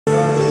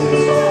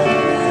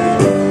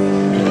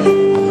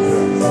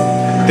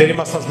Տեր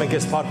իմ Աստված, մենք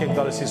ես փառք ենք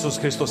տալիս Հիսուս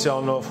Քրիստոսի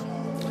անունով։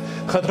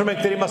 Խնդրում ենք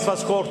Տեր իմ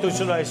Աստված քո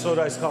օրհնությունը այսօր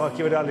այս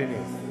քաղաքի վրա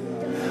լինի։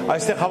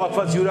 Այստեղ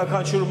հավաքված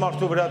յուրաքանչյուր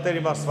մարդու վրա Տեր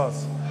իմ Աստված,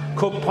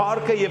 քո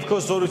փառքը եւ քո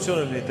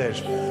զորությունը լինի Տեր։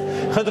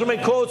 Խնդրում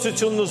ենք քո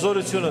օծությունն ու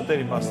զորությունը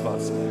Տեր իմ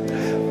Աստված։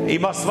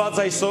 Իմ Աստված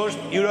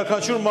այսօր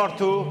յուրաքանչյուր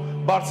մարդու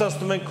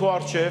բարձրացնում ենք քո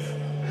առջև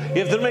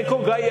եւ դրում ենք քո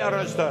գայի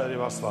առաջ Տեր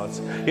իմ Աստված։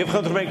 Եվ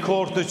խնդրում ենք քո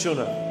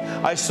օրհնությունը։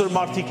 Այսօր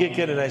մարդիկ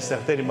եկել են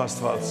այստեղ Տեր իմ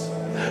Աստված։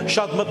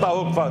 Շատ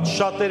մտահոգված,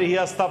 շատերը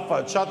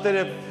հիասթափված,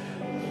 շատերը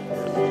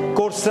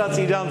կորցրած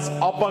իրանց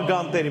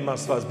ապագան Տեր իմ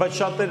Աստված, բայց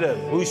շատերը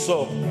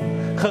հույսով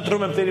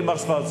խնդրում եմ Տեր իմ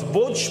Աստված,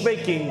 ոչ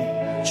մեկին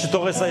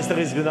չթողես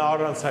այստեղից գնա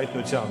առանց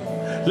հայտնության։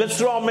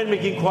 Լցրու ամեն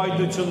մեկին քո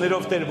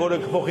հայտնություններով Տեր, որը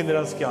կփոխի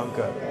նրանց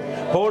կյանքը։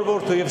 Հոր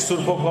որդու եւ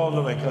Սուրբ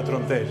Հոգու ենք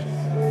խնդրում Տեր։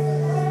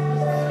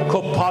 Քո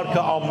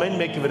փառքը ամեն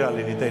մեկի վրա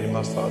լինի Տեր իմ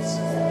Աստված։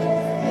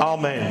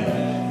 Ամեն։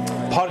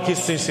 Փառք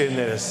Հիսուսին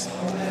սիրելիներս։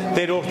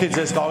 Տեր օրհնի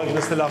ձեզ, կարող եք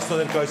նստել Աստծո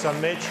ներկայության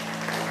մեջ։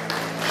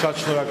 Շատ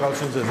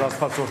շնորհակալություն ձեզ,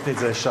 Աստված օրհնի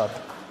ձեզ շատ։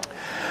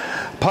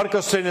 Փառք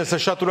Աստծո,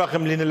 շատ ուրախ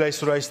եմ լինել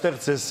այսօր այստեղ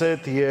ձեզ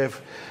հետ եւ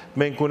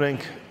մենք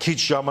ունենք քիչ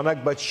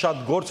ժամանակ, բայց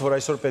շատ գործ, որ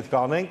այսօր պետք է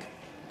անենք։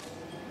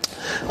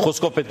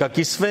 Խոսքով պետք է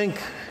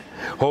կիսվենք,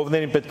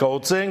 հովներին պետք է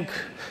օծենք,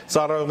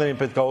 ծառայողներին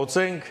պետք է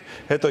օծենք,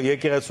 հետո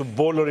եկեղեցու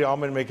բոլորի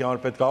ամեն մեկի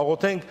համար պետք է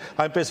աղոթենք,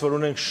 այնպես որ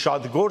ունենք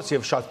շատ գործ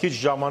եւ շատ քիչ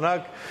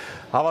ժամանակ։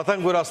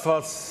 Հավատանք, որ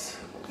Աստված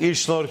իր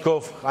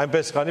շնորհքով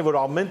այնպես կանի, որ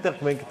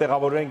ամենտեղ մենք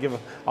տեղավորենք եւ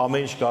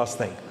ամեն ինչ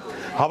կհասնենք։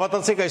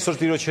 Հավատացեք այսօր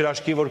Տիրոջ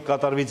հրաշքի, որ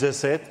կատարվի ձեզ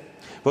հետ,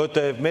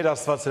 որտեղ մեր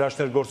Աստված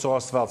հրաշքներ գործող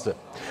Աստված է։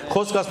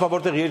 Խոսք ասма,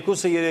 որտեղ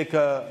երկուսը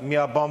երեքը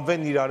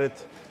միաբանվեն իրար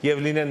հետ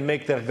եւ լինեն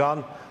մեկտեղ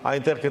գան,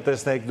 այնտեղ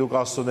կտեսնեք դուք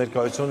Աստծո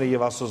ներկայությունը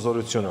եւ Աստծո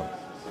զորությունը։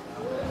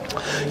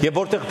 Եվ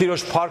որտեղ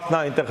Տիրոջ փառքն է,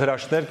 այնտեղ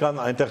հրաշքներ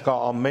կան, այնտեղ կա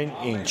ամեն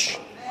ինչ։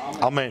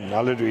 Ամեն,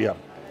 հալելույա։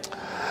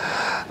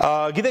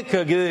 Գիտեք,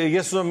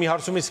 ես ուզում եմ մի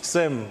հարցումից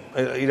սկսեմ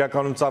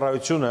իրականում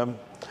ծառայությունը։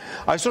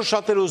 Այսօր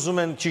շատերը ուզում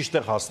են ճիշտ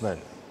տեղ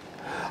հասնել։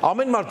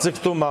 Ամեն մարդ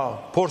ձգտում է,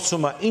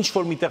 փորձում է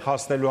ինչ-որ միտեղ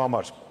հասնելու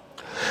համար։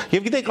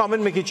 Եվ գիտեք,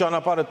 ամեն մեկի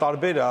ճանապարհը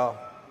տարբեր է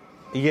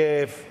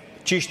եւ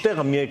ճիշտ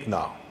տեղը մեկն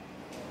է։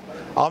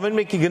 Ամեն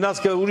մեկի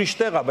գնացքը ուրիշ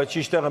տեղ է, բայց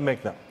ճիշտ տեղը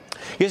մեկն է։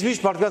 Ես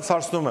միշտ մարդկանց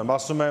հարցնում եմ,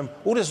 ասում եմ,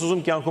 ուր ես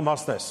ուզում կյանքում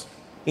հասնես։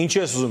 Ինչ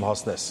ես ուզում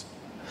հասնես։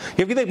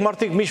 Եվ գիտեք,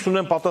 մարդիկ միշտ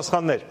ունեն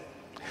պատասխաններ։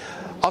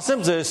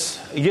 Ասեմ ձեզ,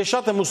 ես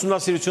շատ եմ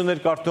ուսումնասիրություններ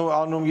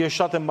անում, ես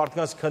շատ եմ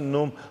մարդկանց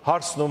քննում,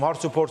 հարցնում,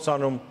 հարց ու փորձ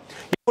անում։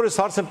 Երբ որ ես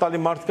հարց եմ տալի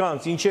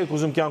մարդկանց, ինչ եք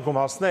ուզում կյանքում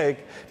հասնեք,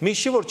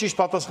 միշտ չի որ ճիշտ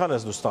պատասխան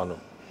ես դու ստանում։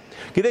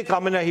 Գիտեք,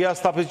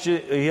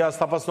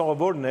 ամենահիասթափացնողը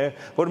որն է,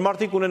 որ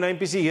մարդիկ ունեն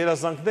այնպիսի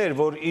երազանքներ,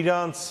 որ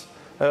իրանց,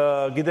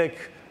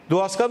 գիտեք,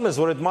 դու հասկանում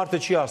ես, որ այդ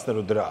մարդը չի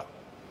հասնելու դրա։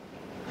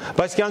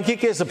 Բայց կյանքի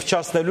կեսը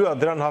փչացնելու է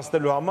դրան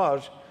հասնելու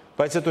համար,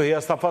 բայց հետո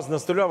հիասթափած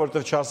նստելու է,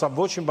 որովհետև չհասավ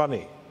ոչ մի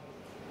բանի։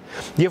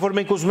 Երբ որ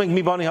մենք ուզում ենք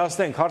մի բանի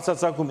հասնենք,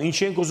 հարցածակում,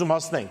 ինչի ենք ուզում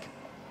հասնենք։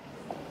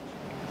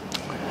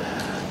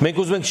 Մենք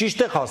ուզում ենք ճիշտ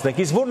տեղ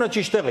հասնենք, իսկ ո՞րն է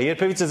ճիշտ տեղը,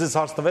 երբևիցե ձեզ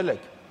հարց տվել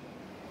եք։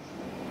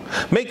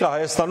 Մեկը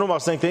Հայաստանում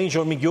ասենք, թե ինչ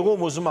որ մի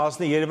գյուղում ուզում է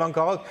հասնի Երևան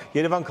քաղաք,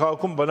 Երևան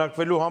քաղաքում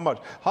բնակվելու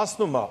համար,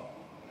 հասնում է։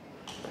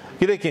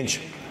 Գիտեք ինչ,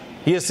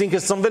 ես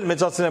ինքս ծնվել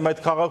մեծացել եմ այդ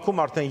քաղաքում,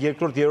 արդեն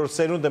երկրորդ, երրորդ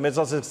սերունդը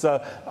մեծացել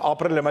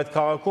ապրել եմ այդ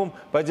քաղաքում,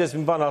 բայց ես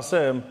մի բան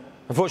ասեմ,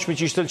 ոչ մի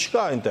ճիշտ էլ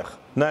չկա այնտեղ։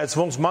 Նայած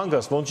ոնց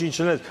մանգաս, ոնց ինչ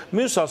լինես։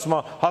 Մյուս ասում է,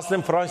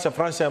 հասնեմ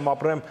Ֆրանսիայում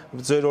ապրեմ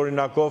ձեր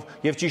օրինակով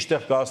եւ ճիշտ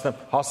տեղ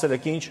կհասնեմ։ Հասել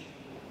եք ինչ։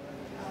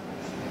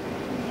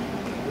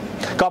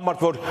 Կամ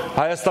մարդ որ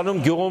Հայաստանում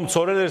գյուղում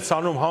ծորեր էր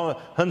ցանում,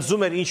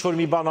 հնձում էր ինչ որ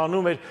մի բան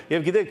անում էր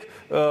եւ գիտեք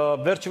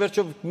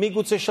վերջ-վերջով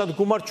միգուցե շատ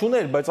գումար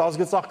չուներ, բայց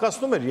ազգը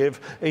ծաղկացնում էր եւ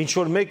ինչ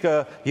որ մեկը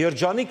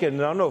երջանիկ էր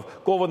նրանով,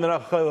 կովը նրա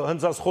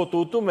հնձած խոտը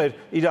ուտում էր,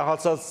 իր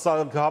հացած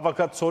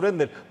հավաքած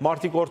ծորերն էր,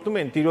 մարդիկ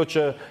օրհնում էին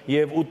Տիրոջը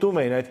եւ ուտում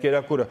էին այդ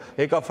կերակուրը։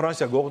 Եկա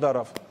Ֆրանսիա գող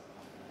դարավ։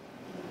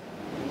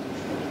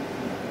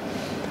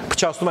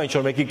 Փչացնում է ինչ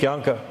որ մեկի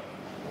կյանքը։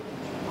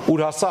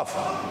 Ուր հասավ։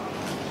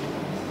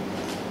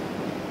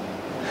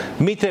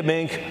 Միթե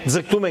մենք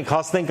ձգտում ենք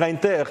հասնենք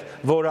այնտեղ,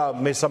 որը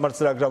մեզ համար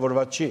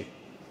ծրագրավորված չի։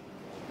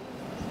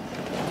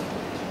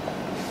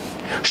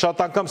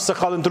 Շատ անգամ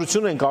սխալ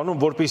ընտրություն ենք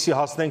անում, որպեսզի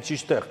հասնենք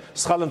ճիշտ տեղ։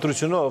 Սխալ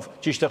ընտրությունով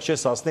ճիշտ տեղ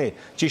չես հասնի։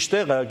 Ճիշտ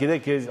տեղը,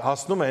 գիտեք,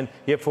 հասնում են,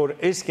 երբ որ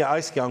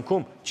այս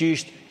կյանքում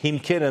ճիշտ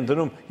հիմքեր են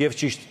դնում եւ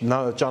ճիշտ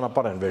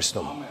ճանապարհ են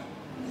վերցնում։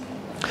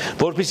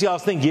 Որպեսզի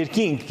հասնենք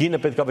երկինք,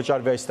 գինը պետք է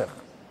վճարվի այստեղ։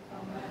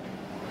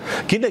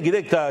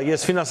 Գիտեք,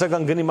 ես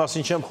ֆինանսական գնի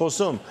մասին չեմ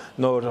խոսում,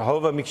 նոր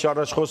հովը մի քիչ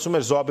առաջ խոսում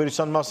էր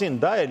զոհաբերության մասին,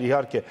 դա էլ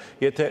իհարկե,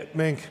 եթե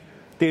մենք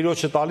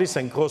Տիրոջը տալիս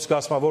ենք, խոսքը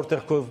ասում է,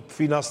 որտեղ քո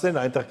ֆինանսներն,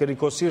 այնտեղ կլինի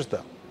քո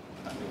սիրտը։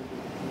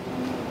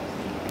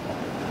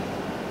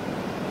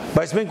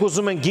 Բայց մենք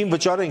ուզում ենք գին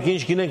վճարենք,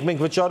 ինչ գինենք մենք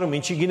վճարում,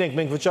 ինչի գինենք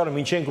մենք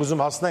վճարում, ինչի ենք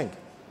ուզում հասնենք։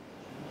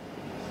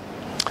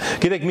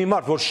 Գիտեք, մի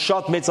մարդ, որ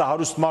շատ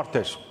մեծահարուստ մարդ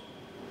էր,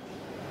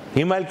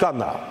 հիմա էլ կա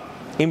նա,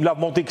 իմ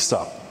լավ մոտիկս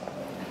է։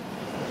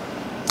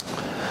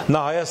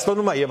 Նա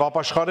Հայաստանում է եւ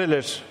ապաշխարել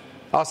էր,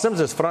 ասեմ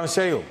ձեզ,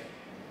 Ֆրանսիայում։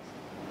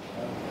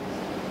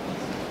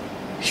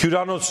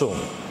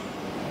 Հյուրանոցում։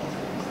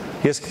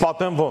 Ես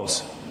կպատեմ ոնց։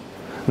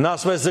 Նա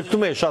ասում է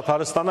զգտում է շատ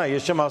հարստանա,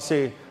 ես չեմ ասի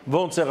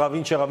ոնց եղավ,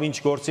 ինչ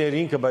գործի էր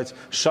ինքը, բայց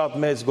շատ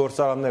մեծ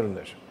գործարաններ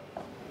ուներ։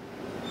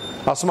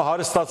 Ասում է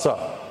հարստացա,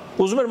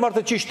 ուզում էր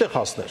մարդը ճիշտ տեղ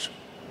հասներ։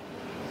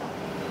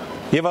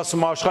 Եվ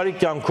ասում է աշխարհի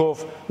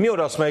կյանքով, մի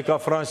օր ասում է եկա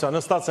Ֆրանսիա,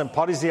 նստած եմ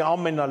Փարիզի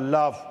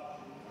ամենալավ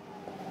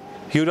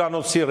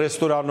հյուրանոցի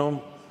ռեստորանում,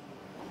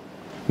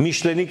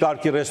 Միշլենի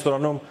կարգի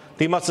ռեստորանում,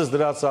 դիմացս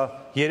դրած է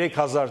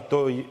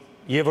 3000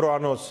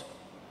 եվրոանոց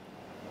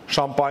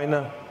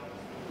շամպայնը,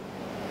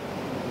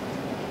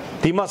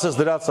 դիմացս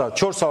դրած է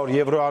 400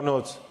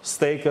 եվրոանոց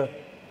ստեյկը,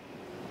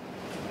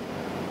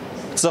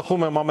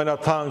 ծխում եմ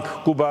ամենաթանկ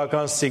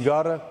կուբայական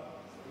սիգարը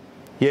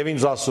եւ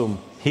ինձ ասում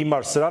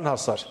հիմար սրան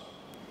հասար։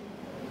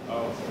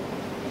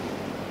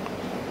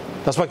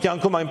 Ասում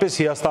կյանքում այնպես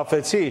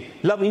հիասթափվեցի,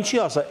 լավ ինչի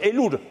ասա,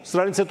 էլուր,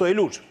 սրանից հետո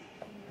էլուր։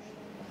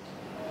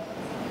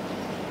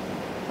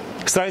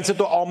 Սրանից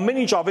հետո ամեն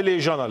ինչ ավելի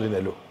էժան է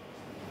լինելու։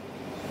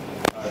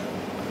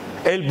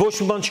 Էլ ոչ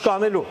մի բան չկա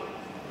անելու։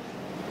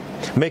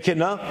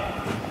 Մեքենա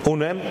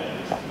ունեմ,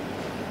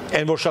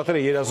 այն որ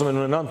շատերը երազում են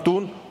ունենան,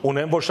 տուն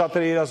ունեմ, որ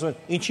շատերը երազում են,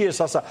 ինչի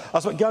ես ասա։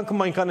 Ասում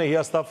կյանքում այնքան է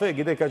հիասթափվել,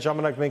 գիտեք այդ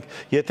ժամանակ մենք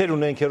եթեր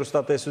ունենք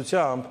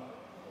հեռուստատեսությամբ,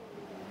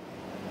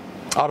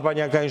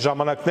 արբանյակային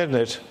ժամանակներն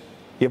էր,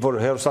 երբ որ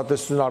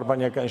հեռուստատեսությունը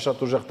արբանյակային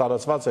շատ ուժեղ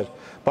տարածված էր,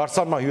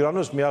 բարձրանում է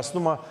հյուրանոց,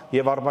 միացնում է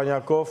եւ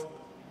արբանյակով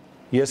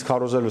ես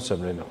քարոզելուց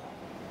եմ լինում։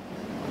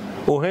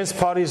 Ու հենց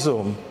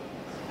Փարիզում,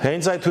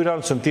 հենց այդ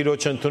հյուրանոցում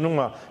տիրոջ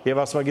ընդունում է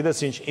եւ ասում է գիտես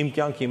ինչ, իմ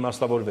կյանքը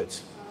իմաստավորվեց։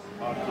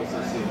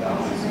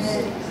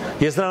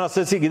 Ես նրան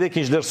ասեցի, գիտեք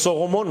ինչ, դեռ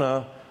Սողոմոնը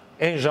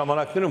այն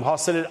ժամանակներում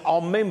հասել էր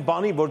ամեն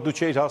բանի, որ դու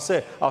չէիր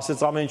հասել,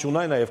 ասեց ամեն ինչ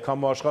ունայն է եւ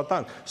քամու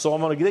աշխատանք։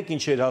 Սողոմոնը գիտեք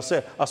ինչ էր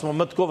հասել, ասում է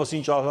մտքովս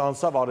ինչ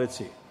անցավ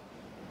արեցի։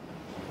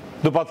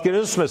 Դու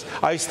պատկերացնում ես,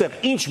 այստեղ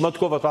ինչ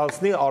մտքովդ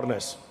անցնի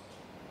առնես։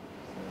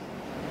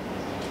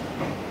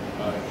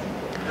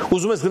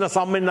 Ուզում ես գնաս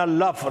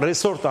ամենալավ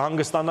ռեսորտը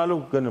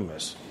հանգստանալու գնում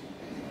ես։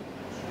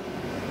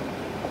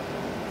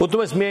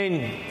 Ուտում ես միայն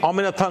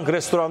ամենաթանկ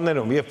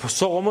ռեստորաններում եւ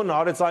Սողոմոնը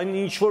արեց այն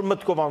ինչ որ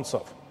մտքով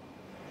անցավ։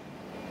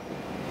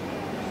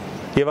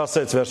 Եվ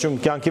ասեց վերջում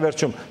կյանքի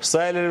վերջում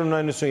սա էլ էր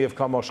ունայնություն եւ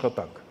կամ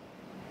աշխատանք։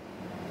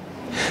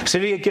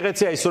 Սիրելի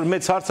եկեղեցի այսօր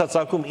մեծ հարց է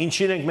ցակում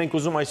ինչին ենք մենք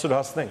ուզում այսօր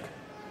հասնենք։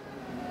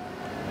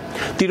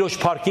 Տիրոջ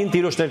փառքին,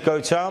 Տիրոջ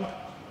ներկայությամբ,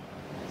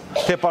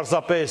 թե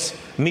պարզապես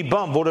մի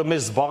բան, որը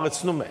մեզ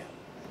զբաղեցնում է։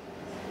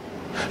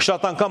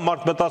 Շատ անգամ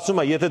մարդ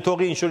մտածում է, եթե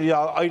թողի ինչ որ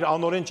իր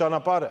անօրեն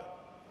ճանապարհը,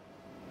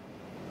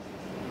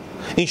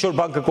 ինչ որ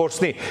բան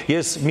կկորցնի։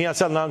 Ես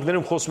Միացյալ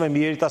Նահանգներում խոսում եմ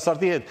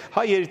երիտասարդի հետ,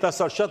 հայ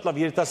երիտասարդ, շատ լավ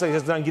երիտասարդ,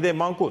 ես նրան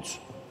գիտեմ մանկուց։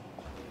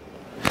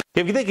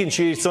 Եվ գիտեք ինչ,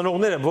 իր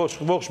ծնողները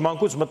ողջ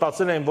մանկուց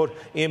մտածել են, որ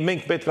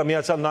մենք պետք է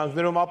Միացյալ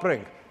Նահանգներում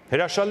ապրենք։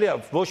 Հրաշալի է,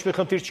 ոչ մի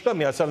խնդիր չկա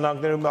Միացյալ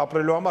Նահանգներում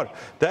ապրելու համար,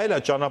 դա էլ է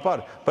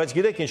ճանապարհ, բայց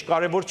գիտեք ինչ,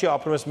 կարևոր չի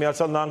ապրում ես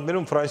Միացյալ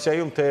Նահանգներում,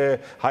 Ֆրանսիայում, թե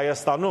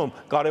Հայաստանում,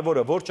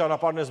 կարևորը որ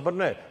ճանապարհն ես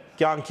բռնել,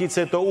 կյանքից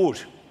հետո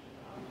ուր։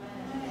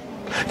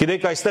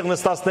 Գիտեք այստեղ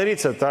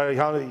նստածներից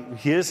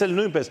ես էլ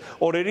նույնպես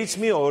օրերից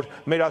մի օր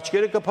մեր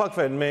աչքերը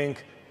կփակվեն,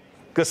 մենք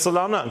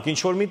կսլանանք ինչ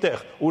որ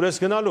միտեղ, ուր ես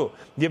գնալու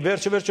եւ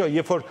վերջը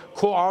երբ որ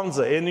քո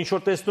անձը, այն ինչ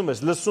որ տեսնում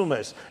ես, լսում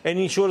ես,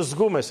 այն ինչ որ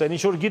զգում ես, այն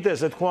ինչ որ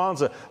գիտես, այդ քո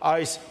անձը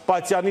այս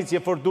պատյանից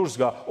երբ որ դուրս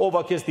գա, ով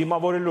է քեզ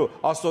դիմավորելու,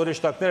 Աստծո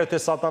հրեշտակները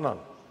թե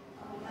սատանան։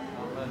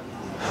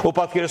 Ու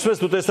պատկերացնում ես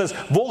դու տեսնես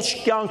ողջ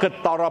կյանքը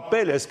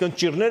տարապել ես,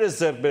 կնճիռներ ես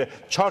ձեռք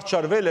բերել,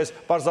 չարչարվել ես,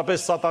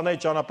 պարզապես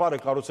սատանայի ճանապարհը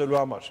կառուցելու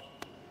համար։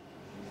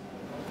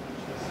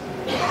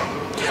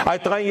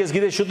 Այդ տղային ես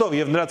գիտեմ շուտով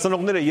եւ նրա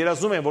ծնողները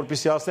երազում են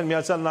որպեսզի հասնեն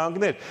Միացյալ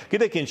Նահանգներ։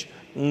 Գիտեք ինչ,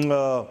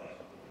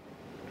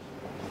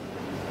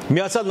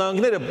 Միացյալ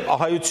Նահանգները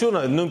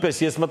հայությունը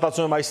նույնպես ես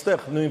մտածում եմ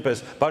այստեղ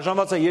նույնպես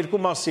բաժանված է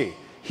երկու մասի՝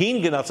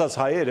 հին գնացած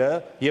հայերը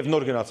եւ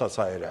նոր գնացած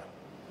հայերը։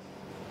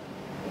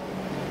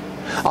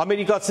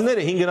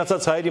 Ամերիկացիները հին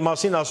գնացած հայերի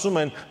մասին ասում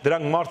են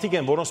դրանք մարդիկ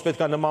են, որոնց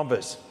պետք է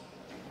նմանվես։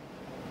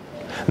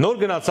 Նոր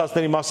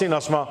գնացածների մասին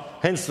ասում է,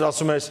 հենց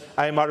ասում ես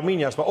I'm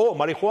Armenian, ասում է, օ,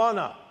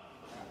 մարիխուանա։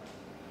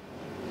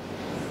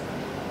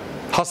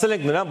 Հասել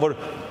ենք նրան, որ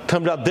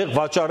թմրադեղ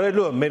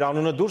վաճառելու մեր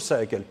անունը դուրս է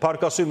եկել։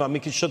 Փարկասույմը մի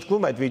քիչ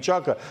շտկվում այդ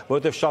վիճակը,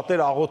 որովհետև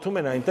շատերը աղոթում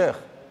են այնտեղ։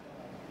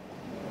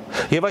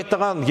 Եվ այդ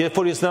տղան, երբ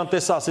որ ես նրան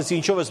տեսա, ասեցի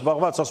ինչով ես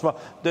զբաղված, ասում է,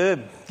 դե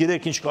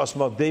գիտեք ինչ կա,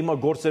 ասում է, դե հիմա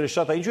գործերը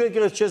շատ է, ինչու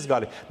եկեղեցի չես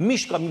գալի։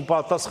 Միշտ կա մի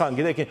պատասխան,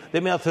 գիտեք,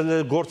 դե մի հատ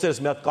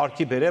գործերս մի հատ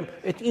կարգի բերեմ,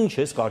 այդ ինչ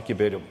ես կարգի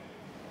բերում։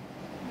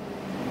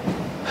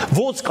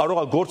 Ոնց կարող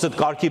է գործդ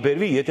կարգի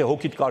բերվի, եթե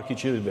հոգիդ կարգի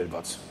չի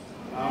բերված։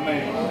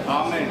 Ամեն,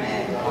 ամեն,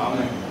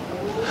 ամեն։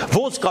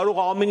 Ոնց կարող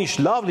է ամեն ինչ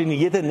լավ լինի,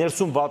 եթե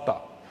ներսում վատ է։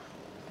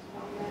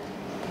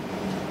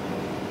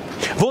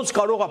 Ոնց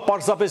կարող է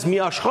պարզապես մի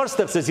աշխարհ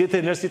ստեղծես,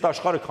 եթե ներսիդ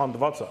աշխարհը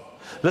քանդված է։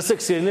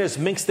 Լսեք սիրելիներս,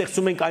 մենք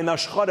ստեղծում ենք այն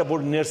աշխարհը,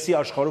 որ ներսի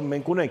աշխարհում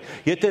մենք ունենք։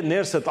 Եթե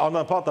ներսդ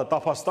անապատը,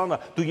 տափաստանը,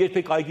 դու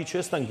երբեք այգի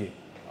չես տնկի։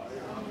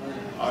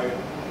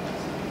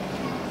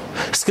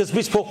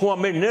 Սկզբից փոխվում է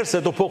մեր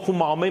ներսը, հետո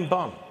փոխվում է ամեն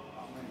բան։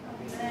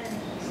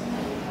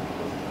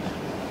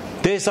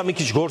 Դե հեսա մի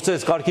քիչ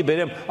գործերս կարգի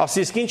բերեմ,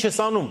 ասի իսկ ինչ ես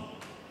անում։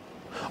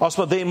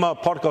 Ասում դե հիմա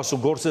փառք Աստծո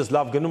գործես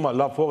լավ գնում է,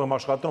 լավ փող եմ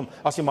աշխատում,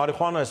 ասի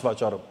մարիխուանա ես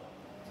վաճառում։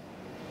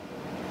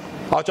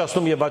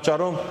 Աճացնում եւ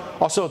վաճառում,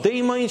 ասո դե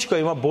հիմա ինչ կա,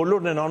 հիմա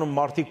բոլորն են անում,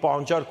 մարդիկ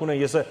պահանջարկ ունեն,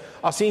 ես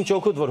ասի ինչ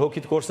օգուտ որ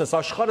հոգիդ գործնես,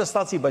 աշխարհը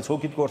ստացի, բայց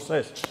հոգիդ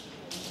գործնես։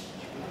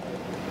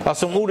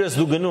 Ասում ուր ես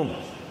դու գնում։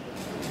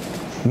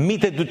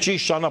 Միթե դու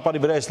ճիշտ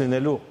ճանապարհի վրա ես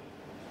լինելու։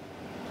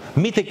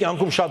 Միթե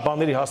կյանքում շատ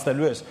բաների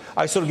հասնելու ես։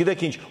 Այսօր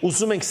գիտեք ինչ,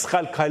 ուզում ենք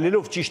սխալ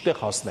քայլելով ճիշտ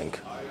տեղ հասնենք։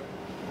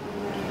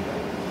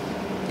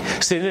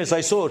 Սիրելիներս,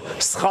 այսօր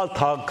սխալ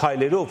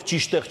քայլերով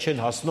ճիշտ տեղ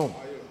չեն հասնում։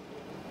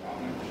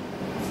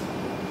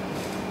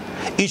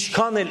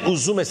 Ինչքան էլ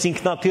ուզում ես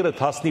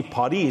ինքնաթիռդ հասնի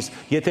Փարիզ,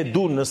 եթե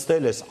դու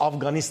նստել ես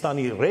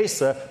Աֆղանիստանի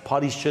ռեյսը,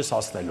 Փարիզ չես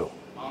հասնելու։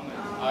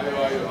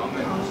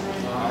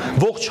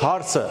 Ողջ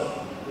հարցը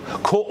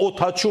քո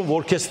օդաչուն,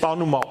 որ քեզ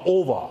տանում է,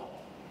 ով է։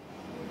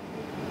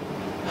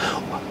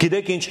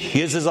 Գիտեք ինչ,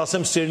 ես ձեզ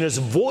ասեմ սիրելիներս,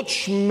 ոչ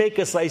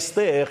մեկս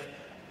այստեղ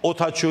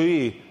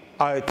օդաչուի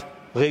այդ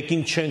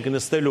ղեկին չենք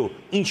նստելու,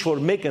 ինչ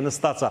որ մեկը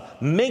նստած է,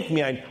 մենք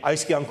միայն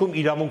այս կյանքում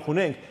իրավունք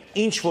ունենք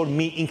ինչ որ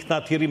մի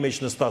ինքնաթիռի մեջ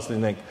նստած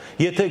լինենք,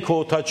 եթե քո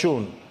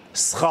օդաչուն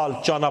սխալ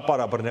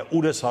ճանապարհ բռնե,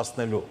 ուր ես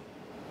հասնելու։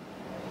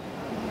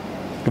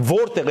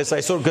 Որտեղ ես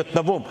այսօր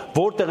գտնվում,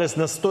 որտեղ ես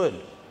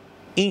նստել,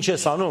 ինչ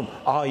ես անում,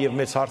 ահա եւ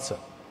մեծ հարցը։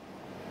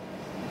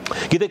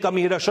 Գիտեք,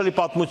 մի հրաշալի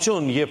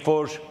պատմություն, երբ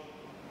որ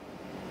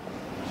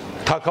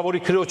Թագավորի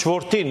քրոջ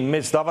որդին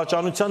մեծ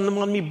դավաճանության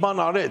նման մի բան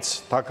արեց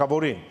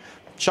թագավորին։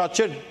 Շատ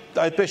չէր,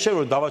 այդպես չէր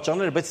որ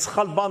դավաճաներ, բայց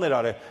սխալ բան էր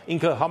արել,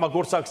 ինքը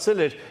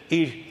համագործակցել էր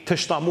իր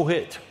թշնամու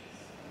հետ։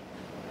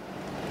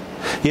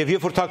 Եվ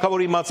երբ որ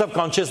թագավորը իմացավ,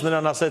 կանչեց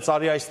նրան, ասեց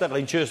արի այստեղ,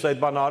 ինչի ես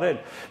այդ բանը արել,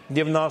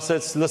 եւ նա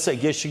ասեց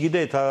լսեք, ես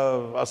չգիտեի,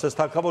 ասեց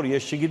թագավոր,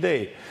 ես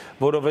չգիտեի,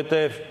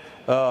 որովհետեւ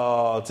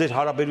ձեր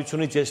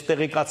հարաբերությունից ես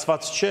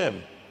տեղեկացված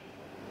չեմ։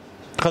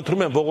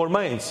 Խնդրում եմ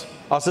ողորմա ինձ,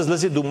 ասեց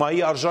լսի դու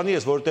մայի արժանի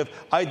ես, որովհետեւ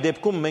այդ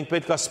դեպքում մենք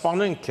պետքա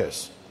սպանենք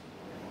քեզ։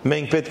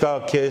 Մենք պետքա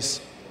քեզ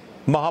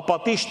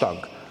մահապատիժ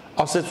տանք,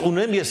 ասեց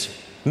ունեմ ես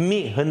մի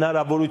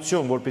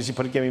հնարավորություն, որպեսզի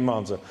փրկեմ իմ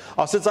անձը,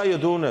 ասեց այո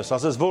դու ունես,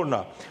 ասեց որն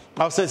է,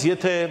 ասեց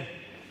եթե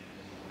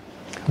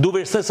դու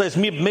վերցնես այս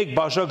մեկ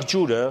բաժակ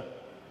ջուրը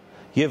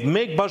եւ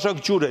մեկ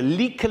բաժակ ջուրը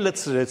լիքը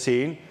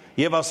լցրեցին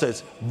եւ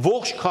ասեց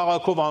ողջ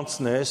քաղաքով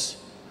անցնես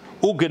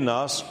ու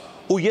գնաս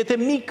ու եթե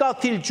մի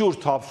կաթիլ ջուր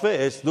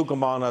թափվես դու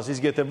կմահանաս,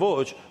 իսկ եթե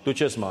ոչ դու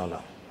չես մահանա։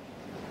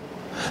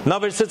 Նա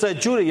վերցրեց այդ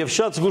ջուրը եւ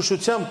շատ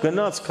զգուշությամբ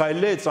գնաց,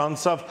 քայլեց,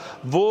 անցավ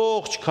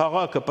ողջ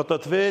քաղաքը,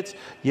 պտտվեց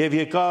եւ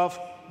եկավ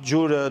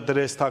ջուրը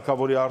դրեց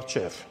թագավորի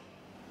առջև։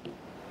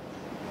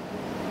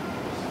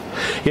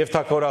 Եվ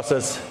թագավորը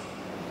ասեց.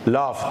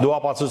 լավ, դու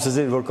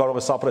ապացուցեցիր, որ կարող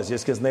ես ապրես,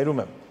 ես քեզ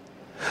ներում եմ։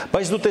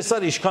 Բայց դու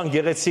տեսար ինչքան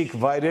գեղեցիկ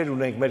վայրեր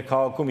ունենք մեր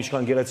քաղաքում,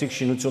 ինչքան գեղեցիկ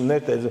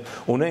շինություններ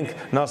ունենք,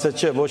 նա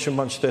ասեց չէ, ոչ մի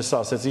բան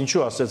չտեսա, ասեց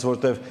ինչու, ասեց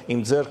որտեվ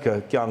իմ ձեռքը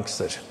կյանքս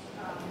էր։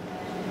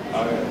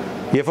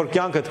 Երբ որ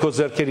կյանքդ քո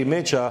ձեռքերի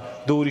մեջ է,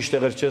 դու ուրիշ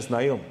տեղեր չես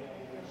նայում։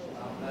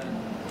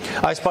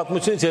 Այս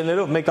պատմությունից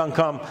ելնելով մեկ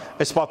անգամ,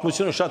 այս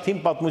պատմությունը շատ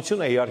հին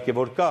պատմություն է իհարկե,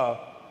 որ կա,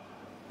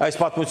 այս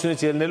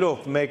պատմությունից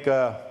ելնելով մեկը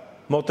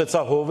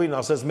մոտեցավ Հովին,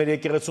 ասեց մեր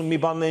եկեղեցում մի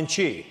բան են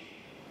չի։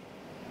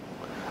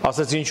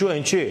 Ասեց ինչու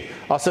են չի,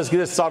 ասեց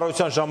գիտես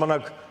ծառայության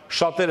ժամանակ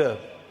շատերը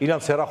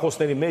իրանց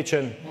հեռախոսների մեջ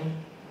են,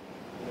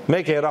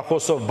 մեկ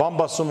հեռախոսով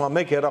բամբասում է,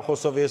 մեկ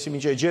հեռախոսով ես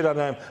ինչ էջեր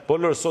անայեմ,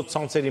 բոլորը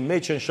սոցցանցերի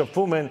մեջ են,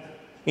 շփվում են,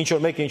 ինչ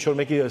որ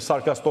մեկի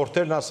սարկած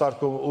տորթերն է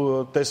սարկում ու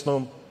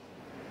տեսնում։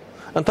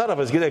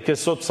 Ընդհանրապես գիտեք,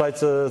 այս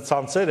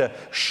սոցցանցերը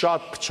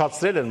շատ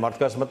փչացրել են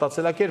մարդկանց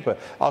մտածելակերպը։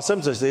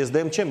 Ասեմ ձեզ, ես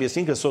դեմ չեմ, ես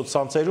ինքը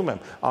սոցցանցերում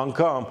եմ,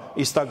 անգամ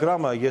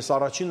Instagram-ը ես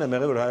առաջինն եմ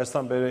եղել, որ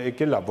Հայաստան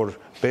եկել է, որ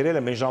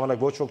բերել եմ այն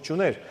ժամանակ ոչ ոք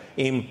չուներ։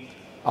 Իմ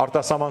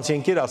արտասահմանցի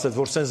ընկերը ասեց,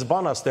 որ սենց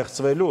բան է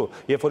ստեղծվելու,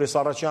 երբ որ ես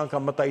առաջին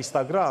անգամ մտա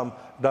Instagram,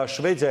 դա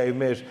Շվեդիայի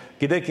մեր,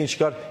 գիտեք ինչ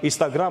կար,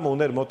 Instagram-ը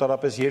ուներ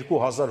մոտարապես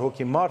 2000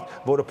 հոգի մարդ,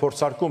 որը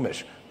փորձարկում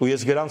էր, ու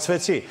ես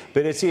գրանցվեցի,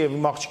 բերեցի եւ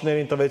իմ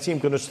աղջիկներին տվեցի,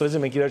 իմ կնոջ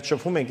տվեցի, մենք իրար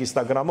շփվում ենք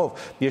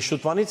Instagram-ով, ես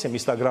շուտվանից եմ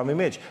Instagram-ի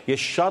մեջ,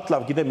 ես շատ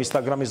լավ գիտեմ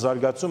Instagram-ի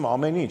զարգացումը,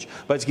 ամեն ինչ,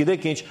 բայց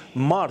գիտեք ինչ,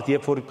 մարդ,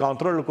 երբ որ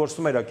կոնտրոլը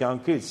կորցնում է իր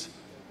կյանքից,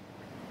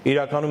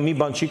 իրականում մի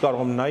բան չի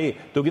կարող նայի,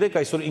 դու գիտեք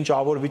այսօր ինչ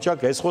ավոր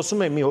վիճակ է, ես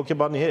խոսում եմ մի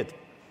հոգեբանի հետ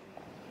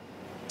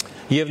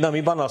Եվ նա մի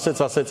բան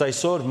ասեց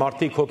այսօր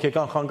մարդիկ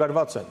հոգեկան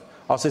խանգարված են։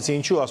 Ասեցի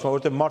ինչու, ասում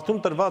որովհետև մարդուն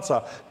տրված է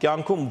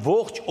կյանքում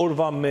ողջ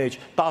օրվա մեջ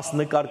 10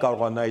 նկար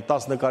կարող է նայել,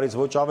 10 նկարից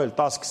ոչ ավել,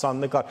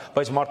 10-20 նկար,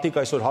 բայց մարդիկ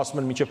այսօր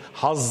հասնում են մինչև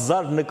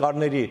 1000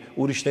 նկարների,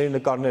 ուրիշների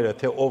նկարները,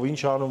 թե ով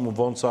ինչ անում ու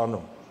ոնց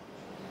անում։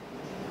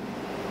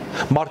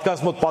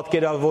 Մարդկանց մոտ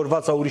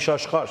պատկերավորված է ուրիշ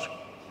աշխարհ։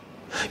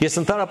 Ես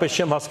ընդհանրապես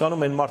չեմ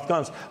հասկանում այն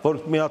մարդկանց, որ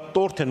մի հատ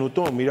տորթ են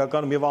ուտում,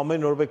 իրականում եւ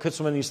ամեն օր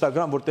գցում են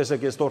Instagram, որ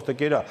տեսեք, այս տորթը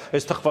կերա,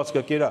 այս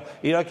թխվածքը կերա։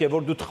 Իրաք է,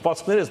 որ դու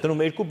թխվածքներ ես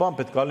դնում, երկու բան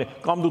պետք է լինի,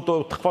 կամ դու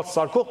թխված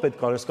սարքող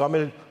պետք է ես, կամ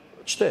էլ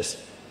չտես։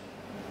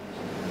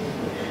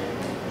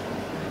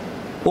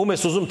 Ում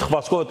ես ուզում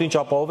թխվածքով ինչ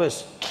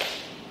ապահովես։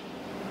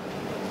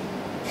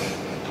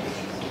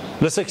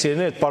 Լսեք,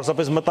 սիրելիներ,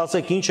 պարզապես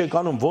մտածեք, ինչ եք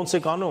անում, ոնց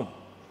եք անում։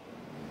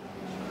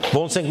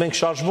 Ոնց ենք մենք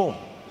շարժվում։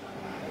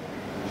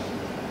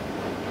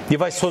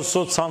 Եվ այս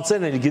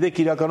սոցցանցերն են, գիտեք,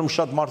 իրականում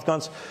շատ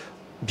մարդկանց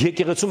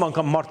եկեղեցում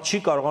անգամ մարդ չի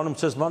կարողանում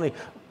ցես բանի,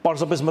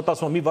 պարզապես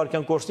մտածում մի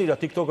վարքյան կորցնի, իր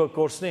TikTok-ը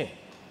կորցնի։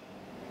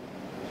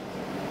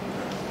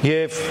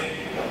 Եվ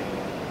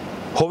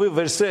հովի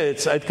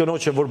վերսեց այդ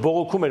կնոջը, որ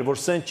բողոքում էր, որ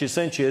սենց չի,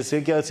 ես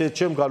եկեղեցի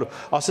չեմ գալու,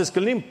 ասես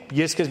կլինի,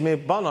 ես քեզ մի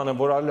բան անեմ,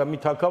 որ ալի մի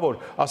թակավոր,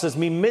 ասես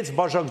մի մեծ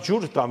բաժակ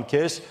ջուր տամ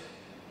քեզ,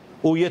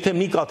 ու եթե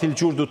մի կաթիլ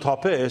ջուր դու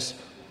թափես,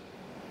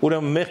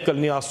 ուրեմն մեղ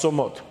կլինի Աստծո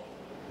մոտ։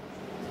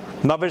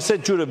 Նա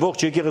վերսեց ջուրը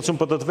ողջ եկեղեցում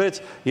պտտվեց,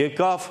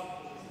 եկավ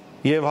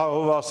եւ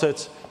հով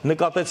ասեց,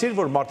 նկատեցիր,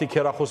 որ մարդիկ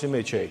հեռախոսի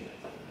մեջ էին։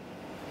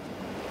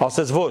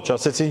 Ասեց ոչ,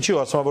 ասեց ինչի՞,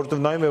 ասում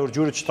որովհետեւ նայում է որ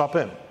ջուրը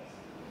չթափեմ։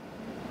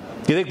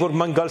 Գիտեք, որ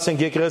մենք գալիս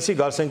ենք եկեղեցի,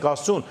 գալիս ենք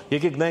Աստծուն,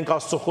 եկեք նայենք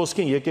Աստծո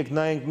խոսքին, եկեք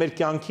նայենք մեր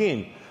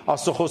կյանքին։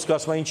 Աստծո խոսքը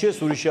ասում է ինչի՞ ես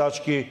ուրիշի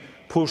աչքի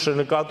փուշը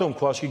նկատում,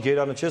 քո աչքի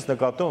գերանը չես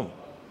նկատում։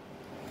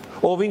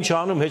 Ով ինչ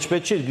անում,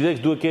 հեչպետ չի, գիտեք,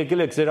 դուք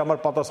եկել եք ձեր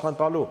համար պատասխան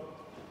տալու։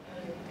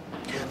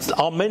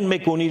 Ամեն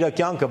մեկ ունի իր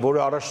կյանքը,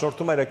 որը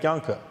առաջնորդում է իր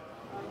կյանքը։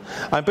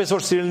 Այնպես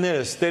որ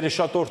սիրելիներս, Տերը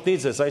շատ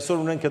օրհնից է,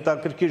 այսօր ունենք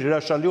հետաքրքիր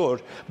հրաշալի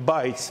օր,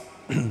 բայց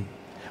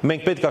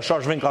մենք պետք է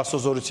շարժվենք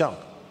Աստծո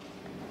զորությամբ։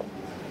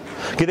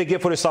 Գիտեք,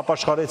 երբ որ ես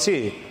ապաշխարեցի,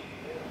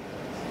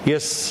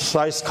 ես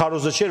այս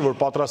քարոզը չէր, որ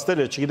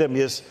պատրաստել էր, չգիտեմ,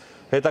 ես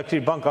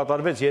հետաքրքիր բան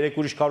կատարվեց, 3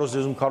 ուրիշ քարոզ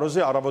եզում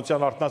քարոզի,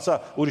 առավոտյան արթնացա,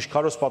 ուրիշ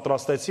քարոզ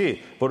պատրաստեցի,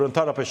 որ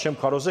ընդհանրապես չեմ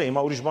քարոզել,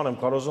 հիմա ուրիշ բան եմ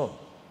քարոզում։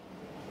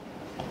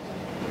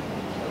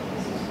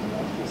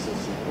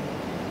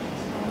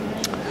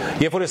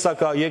 Երբ որ ես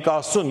եկա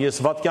Աստծուն, ես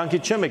վատ կյանքի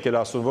չեմ եկել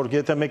Աստծուն, որ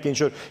եթե մեկ ինչ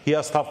որ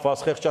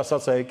հիասթափված,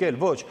 խեղճացած է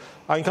եկել, ոչ,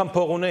 այնքան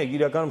փող ունեի,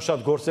 իրականում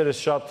շատ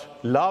գործերս շատ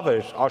լավ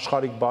էր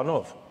աշխարհիկ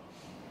բանով։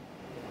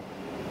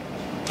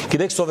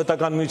 Գիտեք,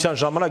 սովետական միության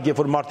ժամանակ, երբ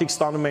որ մարդիկ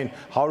ստանում էին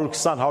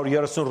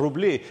 120-130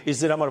 ռուբլի,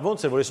 իսկ դրա համար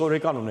ոնց էր, որ ես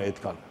օրեկան ունեի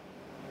այդքան։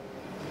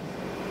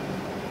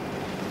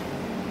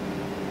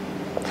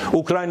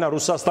 Ուկրաինա,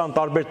 Ռուսաստան,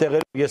 տարբեր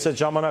տեղերում ես այդ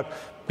ժամանակ,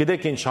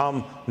 գիտեք ինչ, համ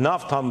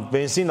նավթ, համ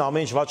բենզին,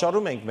 ամեն ինչ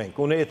վաճառում ենք մենք,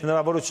 ունեի այդ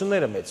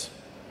հնարավորությունները մեծ։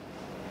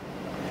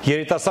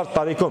 Երիտասարդ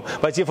տարիքում,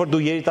 բայց երբ որ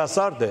դու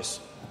երիտասարդ ես,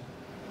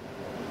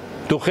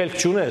 դու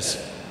խելք չունես,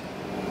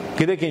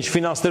 գիտեք ինչ,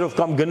 ֆինանսներով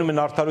կամ գնում են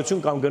արդարություն,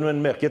 կամ գնում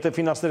են մեղք, եթե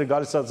ֆինանսները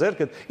գալիս է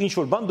ձեռքդ, ինչ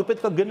որ բան դու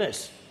պետք է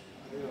գնես։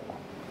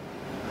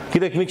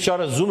 Գիտեք, մի քիչ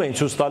առաջ զում էին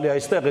ցույց տալի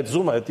այստեղ, այդ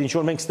զումը, այդ ինչ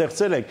որ մենք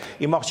ստեղծել ենք,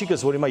 իմ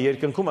աղջիկս, որ հիմա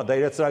երկնքում է, դա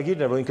իր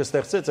ծրագիրն է, որ ինքը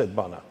ստեղծեց այդ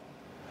բանը։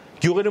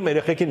 Գյուղերում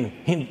երեխեքին,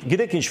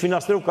 գիտեք ինչ,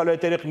 ֆինանսներով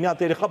կարելի է մի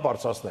հատ երեխա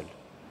բարձրացնել,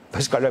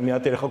 բայց կարելի է մի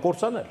հատ երեխա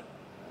կորցանել։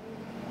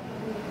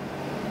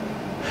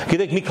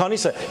 Գիտեք, մի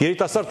քանիսը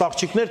երիտասարդ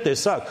աղջիկներ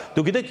տեսակ,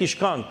 դու գիտեք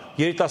ինչքան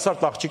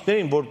երիտասարդ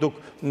աղջիկներին, որ դուք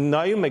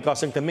նայում եք,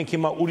 ասենք թե մենք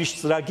հիմա ուրիշ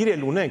ծրագիր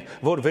էլ ունենք,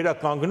 որ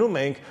վերականգնում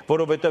ենք,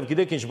 որովհետև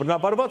գիտեք ինչ,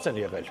 բռնաբարված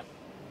են եղել։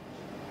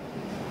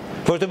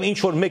 Որովհետև ինչ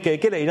որ մեկը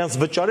եկել է, իրանց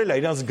վճարել է,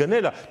 իրանց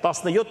գնել է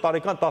 17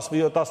 տարեկան,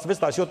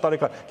 16-17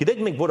 տարեկան։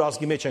 Գիտեք մենք որ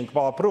ազգի մեջ ենք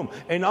ապրում,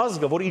 այն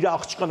ազգը, որ իր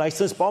աղջկան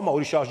այսպես պահում է,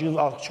 ուրիշ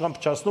աղջկան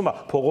փչացնում է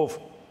փողով։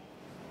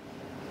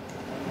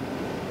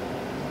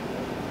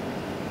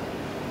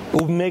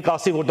 Ու մեկ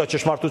ասի, որ դա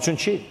ճշմարտություն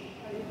չի։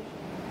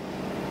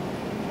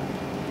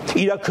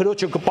 Իր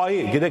քրոջը կպահի,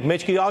 գիտեք,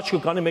 մեջքի աչքը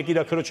կանի, մեկ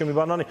իր քրոջը մի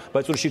բան անի,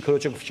 բայց ուրիշի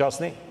քրոջը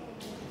կփչացնի։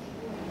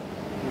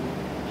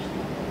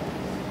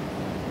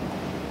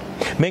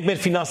 Մենք մեր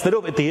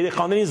ֆինանսներով այդ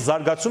երեխաներին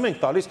զարգացում ենք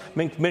տալիս,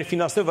 մենք մեր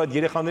ֆինանսներով այդ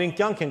երեխաներին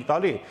կյանք ենք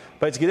տալի,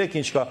 բայց գիտեք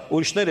ինչ կա,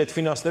 ուրիշները այդ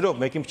ֆինանսներով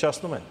մեկին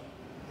փչացնում են։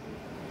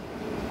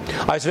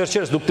 Այս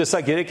վերջերս դուք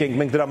տեսակ երեք ենք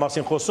մենք դրա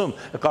մասին խոսում,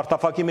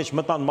 կարտաֆակի մեջ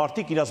մտան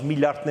մարդիկ իրաց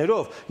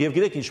միլիարդներով եւ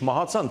գիտեք ինչ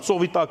մահացան,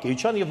 ծովի տակ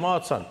իջան եւ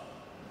մահացան։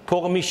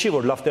 Փողը մի չի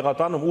որ լավ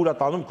տեղատանում, ուրա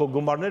տանում քո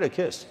գումարները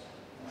քեզ։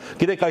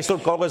 Գիտեք այսօր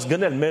կարող ես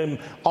գնել մեր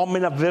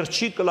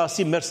ամենավերջի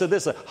կլասի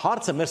Mercedes-ը,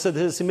 հարցը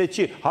Mercedes-ի մեջ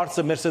չի,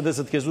 հարցը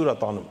Mercedes-ը քեզ ուրա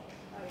տանում։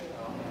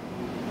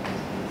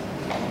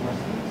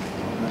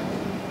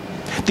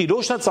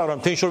 Տիրոջն է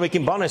ծառայում, թե ինչ որ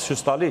մեկին բան է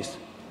ցույց տալիս։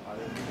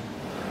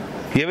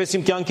 Եվ ես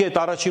իմ կյանքի այդ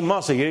առաջին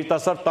մասը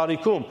երիտասարդ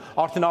տարիքում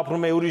արդեն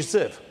ապրում եմ ուրիշ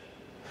ձև։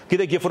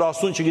 Գիտեք, երբ որ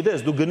Աստծուն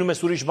չգիտես, դու գնում ես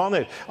ուրիշ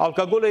բաներ,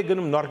 ալկոգոլ ես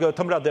գնում,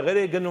 թմրադեղեր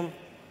ես գնում։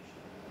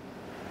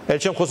 Էլ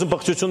չեմ խոսում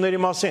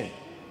բխճությունների մասին։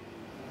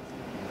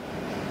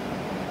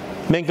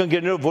 Մենք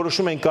ընկերներով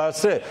որոշում ենք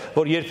կայացրել,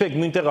 որ երբեք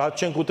նույնտեղ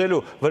հաց չենք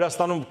ուտելու,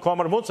 Վրաստանում քո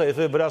համար ոնց է,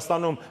 եթե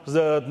Վրաստանում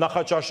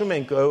նախաճաշում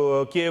ենք,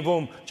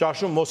 Կիևում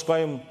ճաշում,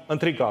 Մոսկվայում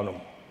ընթրիկ անում։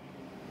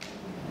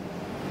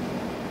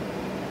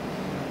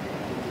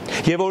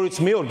 Եվ օրից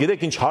մի օր,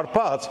 գիտեք ինչ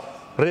հարբած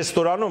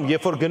ռեստորանում,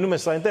 երբ որ գնում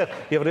ես այնտեղ,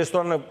 եւ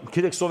ռեստորանը,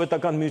 գիտեք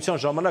սովետական միության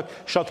ժամանակ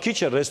շատ քիչ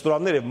էր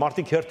ռեստորաններ եւ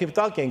մարդիկ հերթին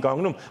տակ են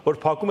կանգնում, որ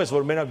փակում ես,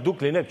 որ մենակ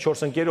դուք լինեք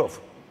 4 ընկերով։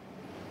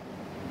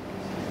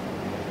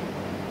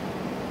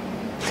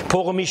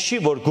 Փողը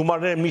միշի, որ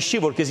գումարները միշի,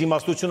 որ քեզ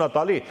իմաստություն է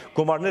տալի,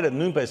 գումարները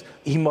նույնպես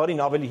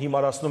հիմարին ավելի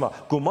հիմարացնում է։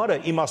 Գումարը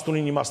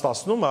իմաստունին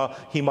իմաստացնում է,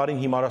 հիմարին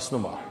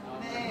հիմարացնում է։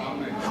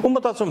 Ու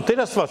մտածում, Տեր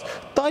Աստված,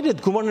 տայր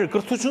այդ գումարները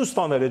կրթություն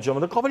ստանել այդ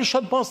ժամանակ, ավելի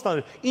շատ բան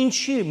ստանել,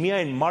 ինչի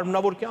միայն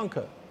մարմնավոր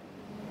կյանքը։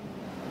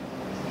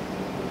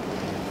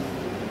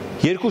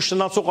 Երկու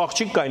շնացող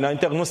աղջիկ կային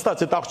այնտեղ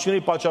նստած, այդ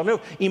աղջիկների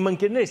պատճառներով իմ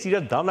ընկերներս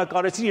իրար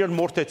դանակարեցին, իրար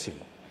մորթեցին։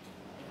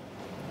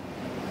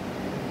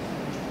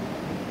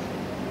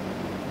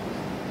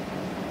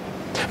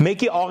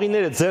 Մեկի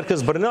աղիները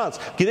ձեռքս բռնած,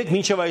 գիտեք,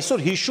 մինչև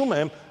այսօր հիշում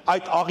եմ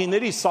այդ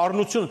աղիների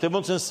սառնությունը, թե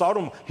ոնց են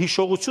սառում,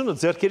 հիշողությունը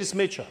ձեռքերիս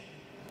մեջ է։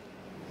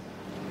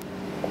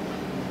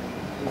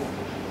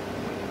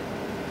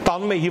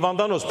 Տանում է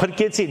հիվանդանոց,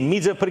 փրկեցին, մի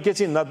ձև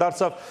փրկեցին, նա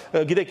դարձավ,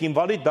 գիտեք,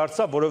 ինվալիդ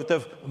դարձավ,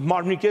 որովհետև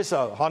մարմնի կեսը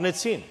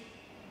հանեցին։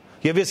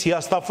 Եվ ես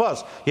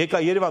հիասթափված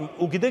եկա Երևան,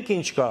 ու գիտեք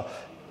ինչ կա,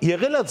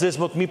 եղել է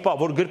ձեզ մոտ մի պահ,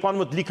 որ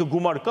գրպանում մոտ լիքը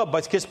գումար կա,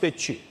 բայց քեզ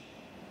պետք չի։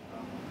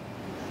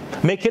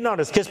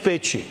 Մեքենան ես քեզ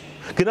պետք չի։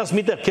 Գնաս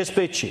միտեղ քեզ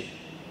պետք չի։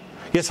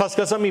 Ես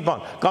հասկացա մի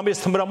բան, կամ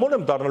ես թմրամոլ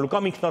եմ դառնալու,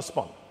 կամ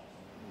ինքնասպան։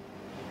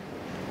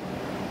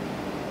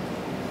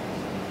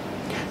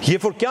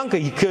 Երբ որ կյանքը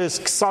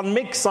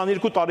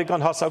 21-22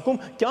 տարեկան հասակում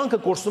կյանքը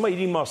կորցնում է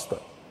իր իմաստը։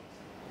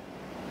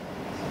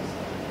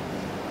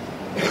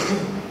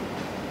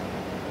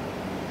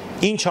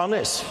 Ինչ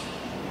անես։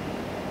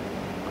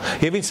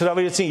 Եվ ինձ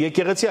հրավիրեցին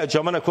եկեղեցի, այդ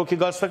ժամանակ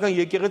հոգեգաստական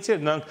եկեղեցի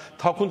էր, նրանք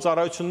թաքուն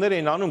ծառայություններ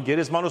էին անում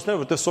գերեզմանոցներ,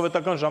 որտեղ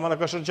սովետական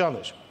ժամանակաշրջան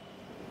էր։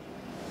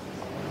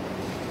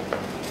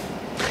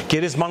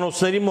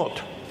 Գերեզմանոցների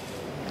մոտ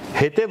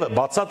հետևը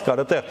բացատ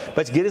կար այդտեղ,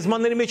 բայց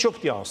գերեզմանների մեջով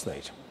պիտի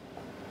անցնեիր։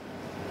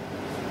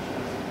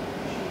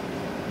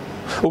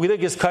 Ու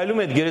գիտեք, ես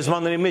քայլում եմ այդ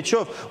գերեզմանների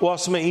մեջով ու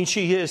ասում եմ,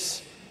 ինչի ես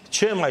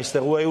չեմ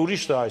այստեղ, ու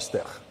ուրիշն է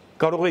այստեղ։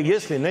 Կարող է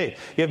ես լինեի,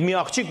 եւ մի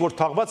աղջիկ, որ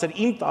թաղված էր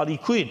իմ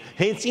տարիքույն,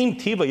 հենց իմ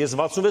թիվը, ես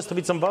 66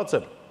 թվից ծնված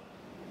եմ,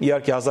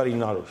 իհարկե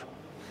 1900։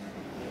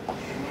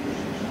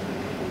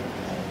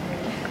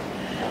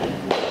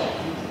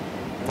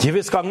 Եվ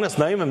ես կանգնած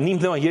նայում եմ, իմ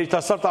դեպքում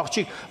երիտասարդ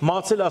աղջիկ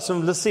մացել, ասում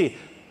լսի,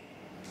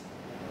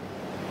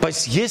 բայց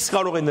ես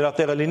կարող եմ նրա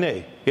տեղը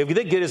լինեի։ Եվ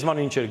գիտեք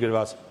գերեզմանը ինչ էր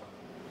գրված։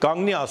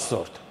 Կանգնի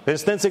ասորդ,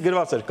 հենց տենց է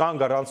գրված էր,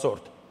 կանգ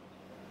առանցորդ։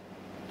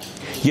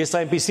 Ես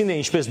այնպեսին է,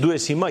 ինչպես դու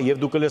ես հիմա,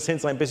 և դու կլես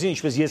հենց այնպեսին,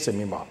 ինչպես ես եմ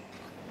հիմա։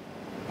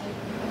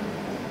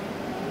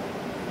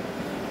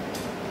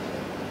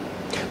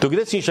 Դու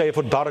գիտես ինչ է, երբ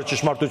որ դառը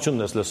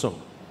ճշմարտությունն ես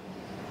լսում։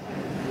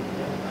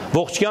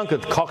 Ողջ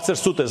կյանքդ քաղցր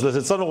սուտ ես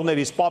լսել,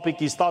 ծնողներիս,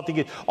 պապիկիս,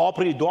 տատիկիս,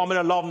 ապրի, դու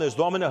ամենալավն ես,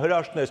 դու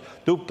ամենահրաշքն ես,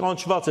 դու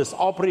կանչված ես,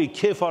 ապրի,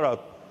 քեֆ արա,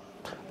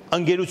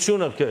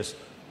 ընկերությունը քեզ,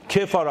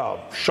 քեֆ արա,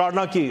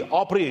 շարնակի,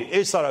 ապրի,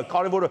 էս արա,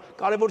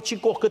 կարևոր չի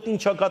կողքդ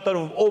ինչ է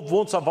կատարում, ով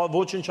ոնց է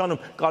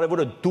ոչնչանում,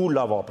 կարևորը դու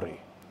լավ ապրի։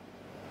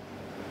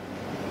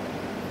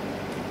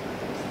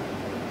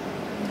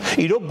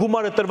 Իրոք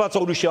գումարը տրված է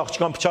ուրիշի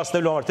աղջկան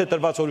փչացնելու համար, թե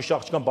տրված է ուրիշի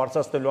աղջկան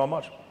բարձրացնելու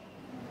համար։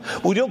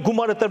 Իրոք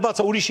գումարը տրված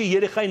է ուրիշի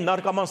երեխային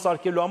նարկոման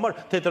սարքելու համար,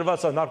 թե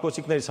տրված է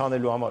նարկոտիկներից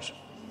հանելու համար։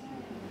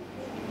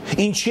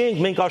 Ինչի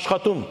ենք մենք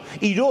աշխատում։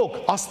 Իրոք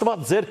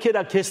Աստված ձեռքեր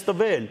է քեզ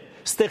տվել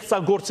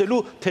ստեղծագործելու,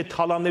 թե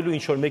թալանելու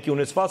ինչ որ մեկի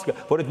ունեցվածքը,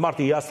 որ այդ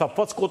մարդը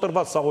հիասթափված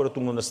կոտրված սաղորը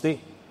տունը նստի։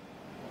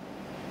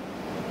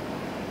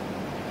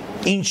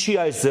 Ինչի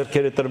այս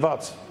ձեռքերը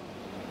տրված։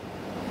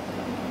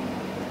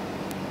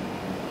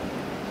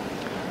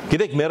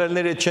 Գիտեք,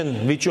 մեռելները չեն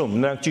վիճում,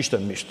 նրանք ճիշտ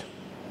են միշտ։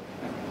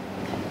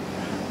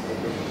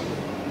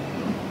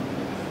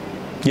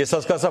 Ես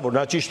հասկացա, որ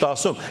նա ճիշտ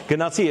ասում,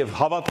 գնացի եւ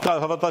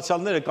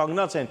հավատացյալները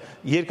կանգնած են,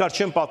 երկար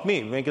չեմ պատմի,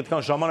 մենք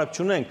այդքան ժամանակ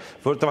չունենք,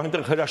 որտեղ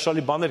այնտեղ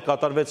հրաշալի բաներ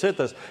կատարվեց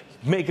հետս,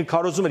 մեկը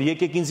քարոզում էր,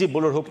 եկեք ինձի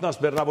բոլոր հոգնած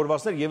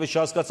բեռնավորվածներ, եւ ես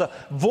չհասկացա,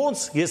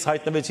 ոնց ես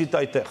հայտնվեցի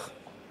այդտեղ։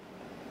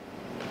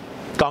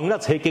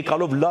 Կանգնած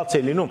հեկեկալով լաց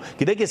է լինում։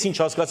 Գիտեք, ես ինչ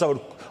հասկացա, որ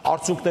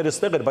արցունքները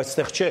ստեղ էր, բայց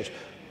ստեղ չէր։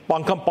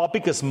 Անգամ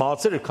պապիկս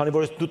մահացել էր, քանի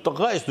որ դու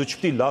տղա ես, դու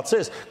չպետք է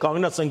լացես,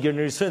 կանգնած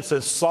ընկերներիս հետ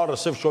սարը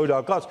սև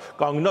շոյրակած,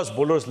 կանգնած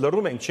բոլորս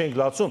լռում ենք, չենք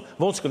լացում,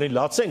 ոնց կլինի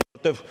լացենք,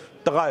 որտեվ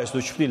տղա ես,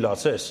 դու չպետք է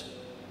լացես։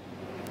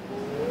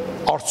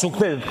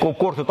 Արցունքները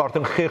կոկորտդ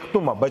արդեն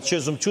խեղդում է, բայց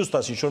չեզում չուս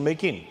տաս ինչ-որ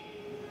մեկին։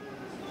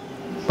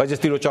 Բայց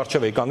ես Տիրոջ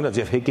առջև էի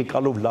կանգնած եւ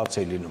հեկեկալով լաց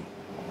էի լինում։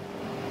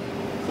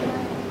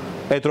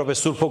 Այդ րոպե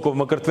Սուրբ Հոգով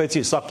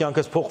մկրտվեցի, սա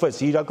կյանքս փոխվեց,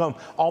 իրական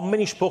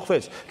ամեն ինչ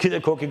փոխվեց։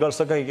 Գիտեք,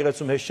 հոգեգարսական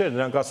եկեղեցում հեշտ չէր,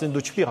 նրանք ասեն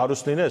դու չպետք է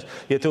հարուստ լինես,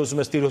 եթե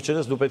ուզում ես Տիրոջ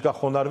չես, դու պետք է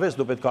խոնարհվես,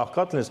 դու պետք է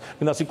աղքատ լինես։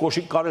 Գնացի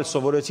կոշիկ կարել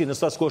սովորեցի,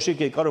 նստած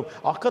կոշիկ էի կարում,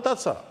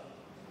 աղքատացա։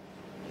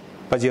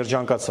 Բայց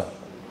երջանկացա։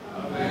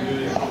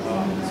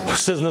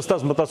 Սենց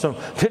նստած մտածում,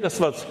 թե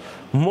լսված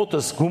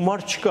մոտս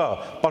գումար չկա,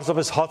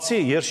 պարզապես հացի,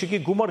 երշիկի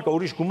գումար կա,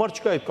 ուրիշ գումար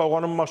չկա, այդ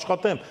կարողանում եմ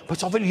աշխատեմ,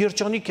 բայց ավելի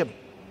երջանիկ եմ։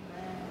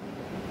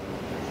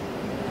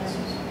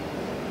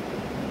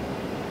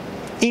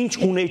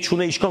 Ինչ ունեի,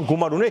 չունեի, ինչքան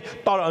գումար ունեի,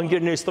 տարա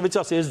ընկերներից տվեցի,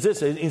 ասի, ես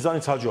ձեզ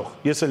ինձանից հաջող,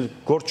 ես էլ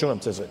գործ չունեմ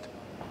ձեզ հետ։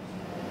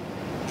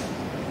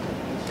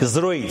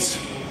 Զրոյից։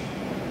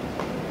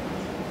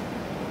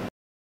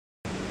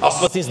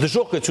 Աստված ինձ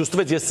դժոխք է ցույց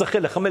տվեց, ես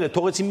ծխել է, խմել է,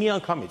 թողեցի մի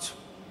անգամից։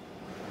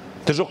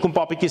 Դժոխքում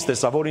պապիկից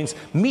տեսա, որ ինձ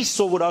մի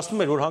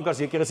սովորացնում էր, որ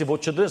հանկարծ եկեղեցի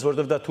ոտ չդրես,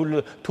 որովհետև դա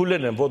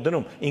թուլերն են ոտ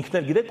դնում։ Ինքն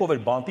էլ գիտեք ով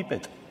էր բանտի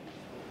պետ։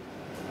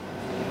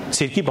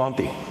 Ցիրկի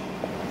բանտի։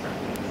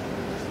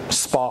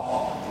 Սպա։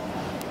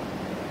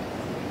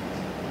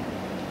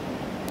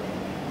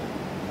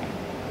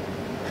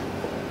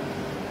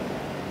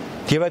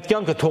 Եվ այդ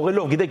կյանքը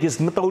թողելով, գիտեք, ես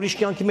մտա ուրիշ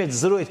կյանքի մեջ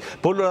զրոյից,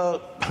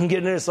 բոլոր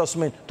ընկերներս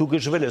ասում են, դու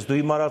գժվել ես, դու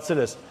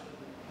իմարացել ես,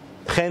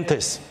 խենթ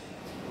ես։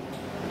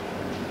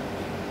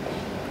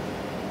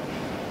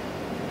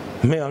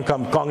 Մի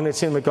անգամ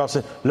կանգնեցին, մեկ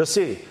ասեն,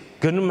 լսի,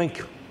 Գնում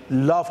ենք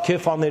լավ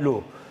քեֆ անելու,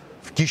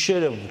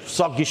 գիշերը,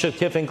 սա գիշեր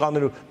քեֆ ենք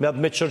անելու, մի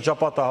հատ մեծ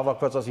շրջապատը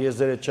հավաքված ասի, ես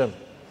ձեր հետ չեմ։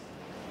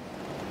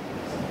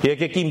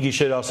 Եկեք իմ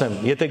գիշերը ասեմ,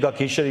 եթե գա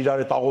գիշեր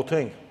իրար հետ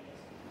աղոթենք,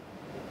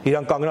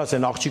 իրան կանգնած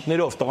են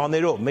աղջիկներով,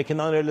 տղաներով,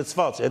 մեքենաները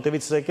լցված,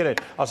 հետևից եկել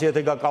են, ասի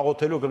եթե գա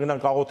աղոթելու,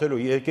 կգնանք աղոթելու,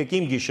 եկեք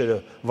իմ գիշերը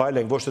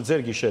վայելենք, ոչ թե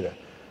ձեր գիշերը։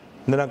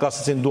 Նրանք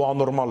ասեցին դու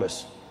անորմալ ես։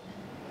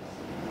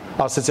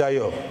 Ասեցի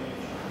այո,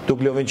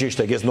 դուք լիովին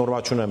ճիշտ եք, ես նորմա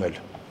չունեմ էլ։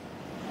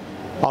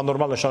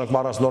 Անորմալ նշանակում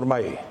առանց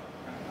նորմայի։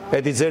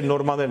 Էդի ձեր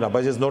նորմաներն է,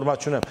 բայց ես նորմա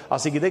չունեմ։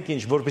 Ասի գիտեք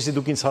ինչ, որպեսզի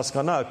դուք ինձ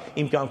հասկանաք,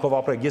 իմ կյանքով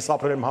ապրեք, ես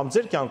ապրել եմ համ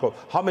ձեր կյանքով,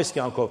 համ ես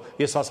կյանքով,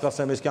 ես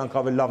հասկացել եմ ես կյանքը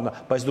ավելի լավն է,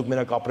 բայց դուք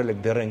մենակ ապրել եք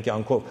դեռ են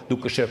կյանքով,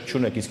 դուք կշերտ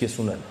չունեք, իսկ ես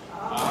ունեմ։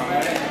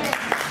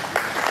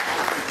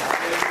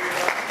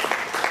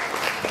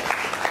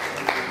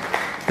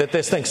 Դե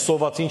տեսնենք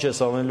սոված ինչ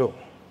ես անելու։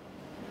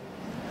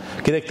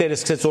 Գիտեք Տերը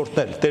սկսեց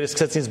օրհնել, Տերը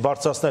սկսեց ինձ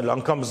բարձրացնել,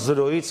 անգամ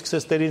 0-ից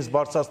սկսեց Տերը ինձ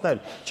բարձրացնել,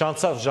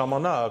 չանցավ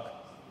ժամանակ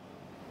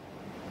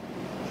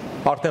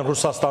արդեն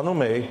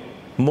Ռուսաստանում էի,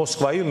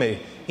 Մոսկվայում էի,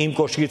 իմ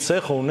կոշկի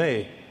ցեխը ունեի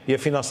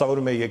եւ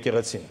ֆինանսավորում էի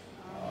եկեղեցին։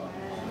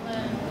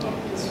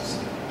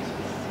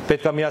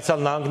 Պետք է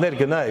Միացյալ Նահանգներ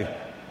գնայի,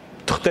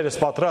 թղթերս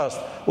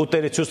պատրաստ ու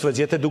Տերը ցույց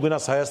տվեց, եթե դու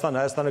գնաս Հայաստան,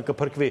 Հայաստանը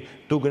կփրկվի,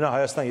 դու գնա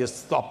Հայաստան, ես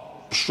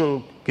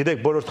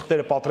գիտեք բոլոր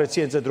թղթերը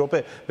պատրեցի հենց այդ րոպե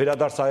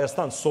վերադարձ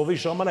Հայաստան, սովի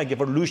ժամանակ,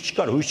 երբ որ լույս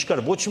չկար, հույս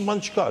չկար, ոչ մի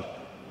բան չկար։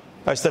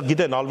 Այստեղ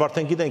գիտեն,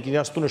 Ալվարդեն գիտենք,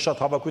 իրենց տունը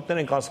շատ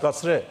հավաքույթներ են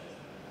անցկացրել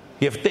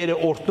եւ Տերը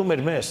օրհնում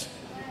էր մեզ։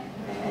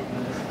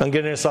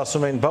 Ընկերներս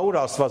ասում էին, բա ուր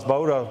Աստված, բա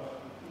ուր,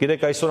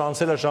 գիտեք այսօր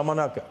անցել է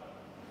ժամանակը։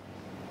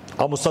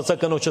 Ամուսնացա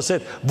կնոջս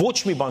հետ ոչ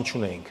մի բան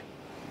չունեինք։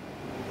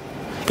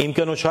 Իմ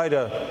կնոջ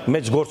հայրը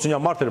մեծ գործունյա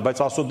մարդ էր,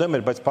 բայց ասուդեմ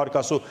էր, բայց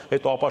փարկասու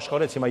հետո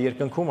ապաշխարեց, հիմա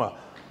երկնքում է։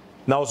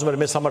 Նա ուզում էր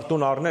մեզ համար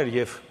տուն առներ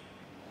եւ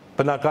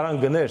բնակարան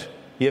գներ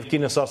եւ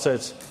կինս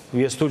ասեց,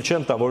 ես թույլ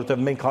չեմ տա,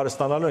 որովհետեւ մենք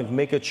հարստանալու ենք,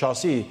 մեկը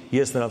չասի,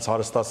 ես նրանց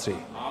հարստացրի։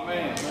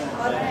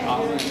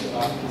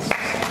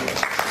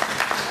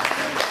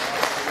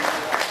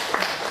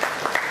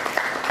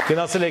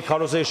 Գնացել եք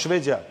Հարոզեի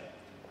Շվեդիա,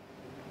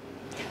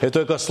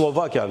 հետո եկա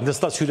Սլովակիա,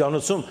 նստած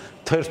հյուրանոցում,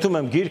 թերթում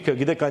եմ գիրքը,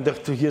 գիտեք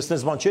այնտեղ ես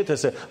նես բան չի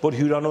տեսել, որ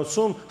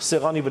հյուրանոցում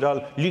սեղանի վրա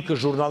լիքը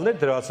ժուրնալներ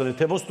դրացել են,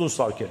 թե ոնց տուն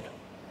սարքել։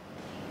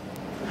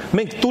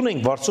 Մենք տուն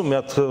ենք վարձում, մի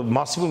հատ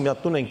մասիվում մի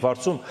հատ տուն ենք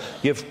վարձում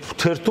եւ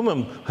թերթում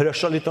եմ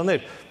հրաշալի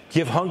տներ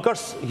եւ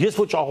հանկարծ ես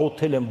ոչ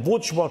աղոթել եմ,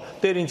 ոչ բան,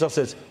 Տերը ինձ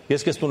ասեց,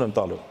 ես քեզ տուն եմ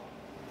տալու։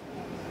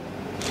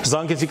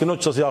 Զանգեցի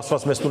կնոջ, ասի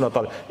Աստված մեզ տուն է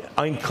տալու։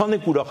 Այնքան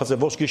եք ուրախացել,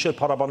 ոչ գիշեր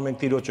փառաբանում ենք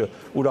Տիրոջը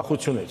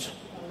ուրախությունից։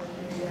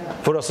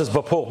 Որ ասես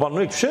բփող բան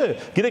ունեք, չէ,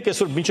 գիտեք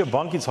այսօր մինչև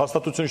բանկից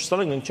հաստատություն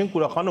չստանանք, մենք չենք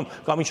ուրախանում,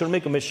 կամ ինչ որ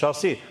մեկը մեզ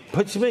շասի,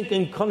 բայց մենք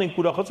այնքան ենք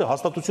ուրախացել,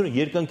 հաստատությունը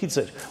երկնքից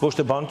էր, ոչ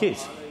թե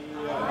բանկից։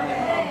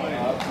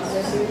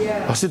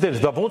 Ասի դեր,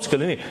 դա ոնց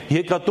կլինի,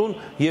 եկա տուն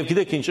եւ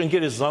գիտեք ինչ,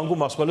 ընկերս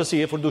զանգում ասում, լսի,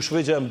 երբ որ դու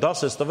Շվեդիայում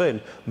դաս ես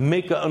տվել,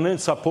 մեկը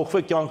ընենցա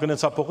փոխվել, կյանքը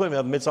ընենցա փոխվել, մի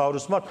հատ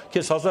մեծահարուստ մարդ,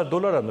 քեզ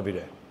 $1000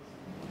 նվիրե։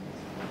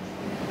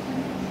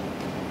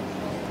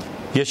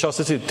 Ես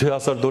ասեցի,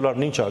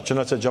 $1000 ինչ է,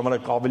 չնայած այդ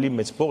ժամանակ ավելի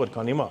մեծ փող էր,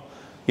 քան հիմա։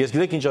 Ես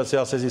գիտեք ինչ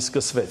ասեցի,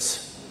 սկսվեց։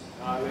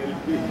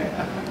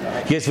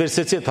 Ես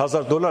վերցեցի այդ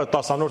 $1000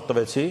 10-անորդ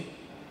տվեցի,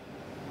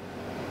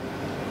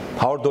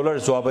 $100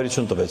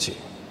 զոհաբերություն տվեցի։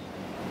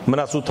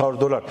 Մնաց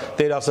 $800,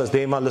 Տեր ասաց,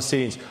 դե հիմա լսի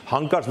ինձ,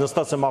 հանկարծ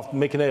նստած եմ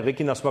մեքենայի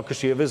ղեկին, ասում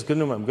քշի եւ ես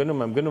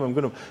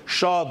գնում,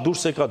 շատ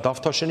դուրս եկա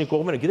Դավթաշենի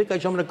կողմերը, գիտեք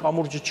այդ ժամանակ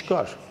կամուրջը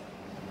չկար։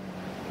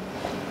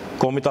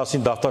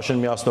 Կոմիտասին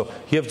Դավթաշեն միացնող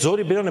եւ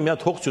Ձորի բերանը մի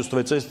հատ հող ցույց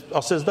տվեց,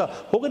 ասես դա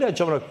հողերը այդ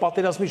ժամանակ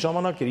պատերազմի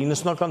ժամանակ էր,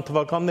 90-ական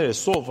թվականներ է,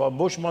 սով,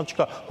 ոչ ման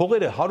չկա,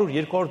 հողերը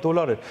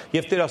 $100-200 էր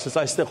եւ Տեր ասաց,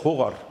 այստեղ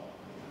հող առ։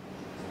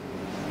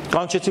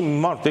 Կանչեցի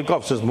մարդ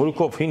եկավ, ասես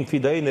մորուքով հին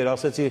ֆիդային էր,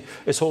 ասեցի,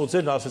 այս հողը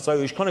ձերն է, ասեց,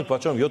 այո, ինչքան եք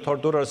վաճառում,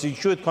 $700, ասեցի,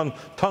 ինչու այդքան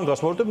թանկ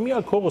ասում, որովհետեւ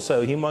միակ հողս է,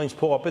 հիմա ինձ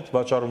փողապետ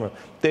վաճառում եմ։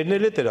 Տերն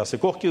էլ է Տեր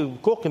ասել,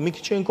 կողքը մի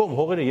քիչ են կողմ,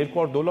 հողերը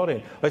 $200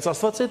 են, բայց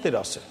Աստված է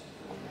Տեր ասել։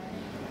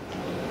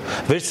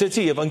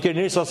 Վերցրեցի եւ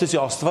ընկերներիս ասեցի,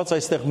 Աստված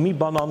այստեղ մի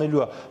բան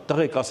անելու է,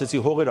 տղեկ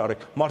ասեցի, հողեր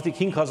արեք, մարդիկ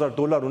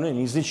 $5000 ունեն,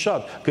 ինձնից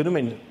շատ, գնում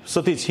են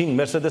ստից 5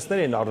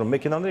 Mercedes-ներ են առնում,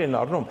 մեքենաներ են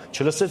առնում,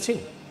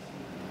 չլսեցին։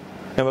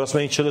 Եմ որ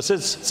ասում են, ինչ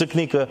չլսեց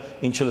ցկնիկը,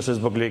 ինչ չլսեց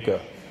բգլիկը։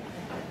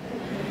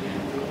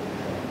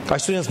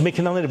 Այսօր ինձ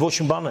մեքենաները ոչ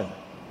մի բան են։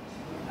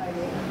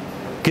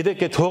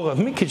 Գիտեք այդ հողը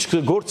մի քիչ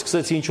գործ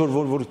սկսեցի ինչ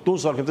որ տուն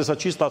սարքեմ, տեսա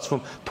չի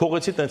ստացվում,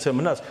 թողեցի տենց է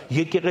մնաց։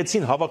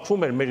 Եկեղեցին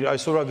հավաքվում էր մեր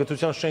այսօրվա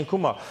գիտության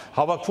շենքում է,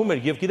 հավաքվում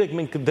էր եւ գիտեք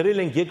մենք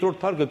դրել ենք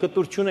երկրորդ թարգը,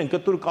 կտուր չունենք,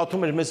 կտուր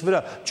կաթում էր մեզ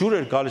վրա, ջուր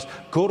էր գալիս։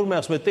 Գոռում է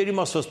ասում է, Տեր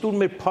իմ Աստված,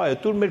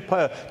 տուր մեր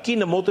փայը։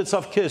 Կինը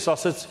մոտեցավ քեզ,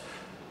 ասեց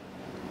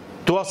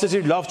դու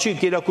ասեցիր լավ չի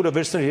կերակուրը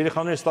վերցնել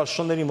երեխաներից 10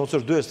 շների ոնց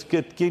դու ես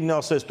կինն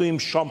ասես դու իմ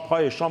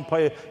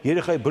շամփայը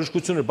երեխայի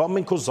բժշկությունը բա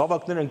մենք քո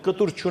զավակներ են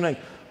կտուր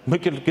չունենք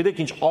մեկ էլ գիտեք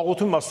ինչ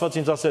աղոթում Աստված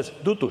ինձ ասեց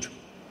դու տուր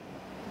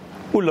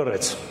ու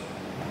լռեց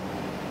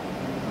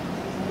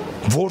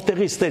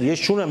որտեղից Տեր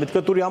ես չունեմ այդ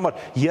կտուրի համար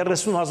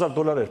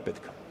 $30,000 էր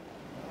պետք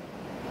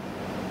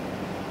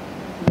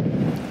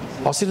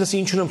ասի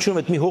լսի ինչ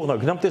ունեմ այդ մի հողնա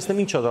գնամ տեսնեմ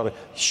ինչ ա դարել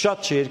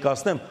շատ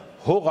չերկացնեմ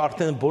հող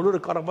արդեն բոլորը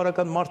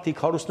կառավարական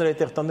մարդիկ հարուստները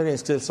այդտեղ տաներ են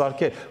սկսել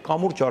սարքել,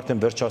 կամուրջ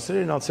արդեն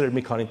վերջացրել են, անցել էր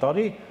մի քանի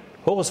տարի,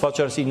 հողս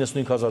վաճառեցի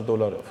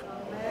 $95,000։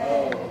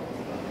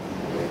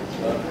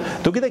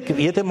 Դուք գիտեք,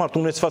 եթե մարդ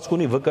ունեցվածք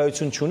ունի,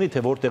 վկայություն չունի,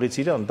 թե որտեղից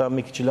իրան, դա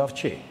մի քիչ լավ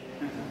չի։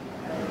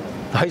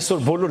 Այսօր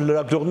բոլոր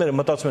լրագրողները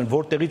մտածում են,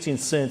 որտեղից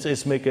ինձ սենց,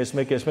 այս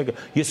մեկը,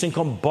 ես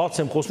այնքան բաց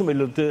եմ խոսում,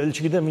 էլ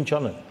չգիտեմ ինչ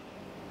անեմ։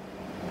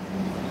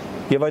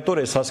 Եվ այդ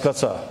օրը ես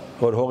հասկացա,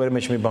 որ հողերի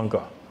մեջ մի բան կա։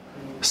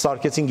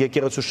 Սարքեցին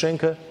եկեղեցու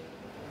շենքը,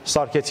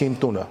 սարքեցի իմ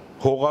տունը,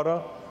 հողարա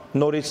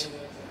նորից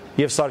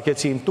եւ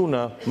սարքեցի իմ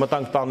տունը,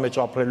 մտանք տան մեջ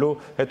ապրելու,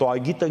 հետո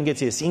այգի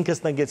տնկեցի, ես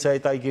ինքս տնկեցի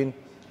այդ այգին,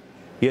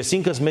 ես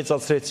ինքս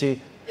մեծացրեցի,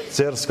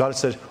 ձեռս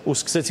գալիս էր ու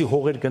սկսեցի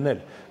հողեր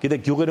գնել։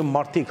 Գիտեք, գյուղերում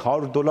մարդիկ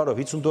 $100,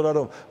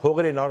 $50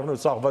 հողեր են առնում,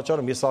 ծաղ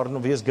վաճառում,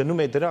 ես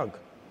գնում եի դրանք։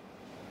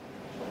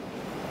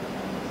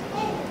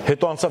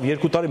 Հետո անցավ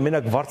 2 տարի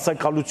մենակ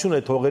վարձակալություն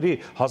այդ հողերի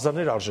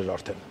հազարներ արժեր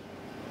արդեն,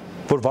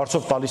 որ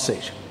վարձով տալիս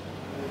էր։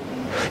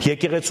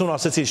 Եկեղեցուն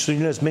ասեցի,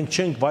 շնորհիվ մենք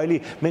չենք վայելի,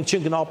 մենք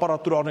չենք գնա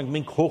ապարատուր առնենք,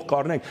 մենք հող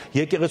կառնենք։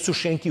 Եկեղեցու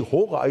շենքի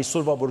հողը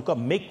այսօրվա որ կա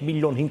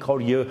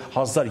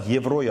 1,500,000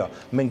 եվրո է,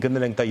 մենք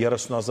գնել ենք դա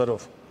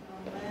 30,000-ով։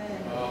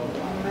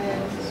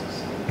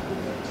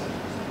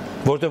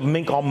 Որտեղ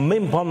մենք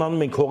ամեն բան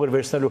անում ենք հողեր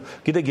վերցնելու։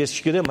 Գիտեք, ես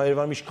չգիտեմ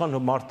Երևանում ինչքան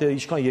մարդ է,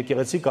 ինչքան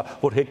եկեղեցի կա,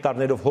 որ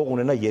հեկտարներով հող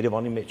ունենա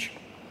Երևանի մեջ։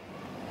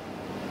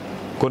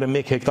 Գոնե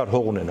 1 հեկտար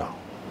հող ունենա։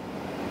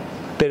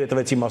 Տերը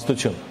տվեց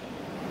իմաստություն։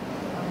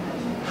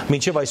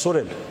 Մինչև այսօր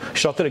էլ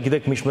շատերը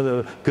գիտեք միշտ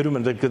գրում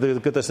են,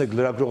 կտեսնեք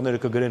լրագրողները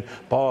կգրեն,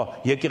 բա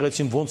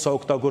եկեղեցին ոնց է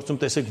օգտագործում,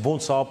 տեսեք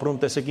ոնց է ապրում,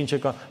 տեսեք ինչ է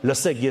կա։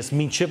 Լսեք, ես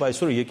մինչև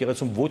այսօր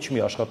եկեղեցում ոչ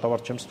մի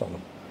աշխատավարձ չեմ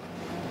ստանում։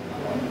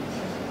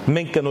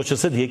 Մենք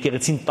կնոջս հետ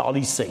եկեղեցին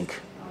տալիս ենք։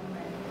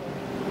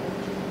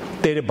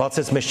 Տերը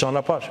բացեց մեզ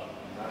ճանապարհ։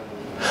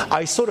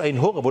 Այսօր այն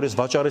հողը, որ ես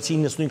վաճառեցի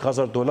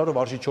 $95,000,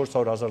 արժի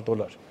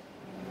 $400,000։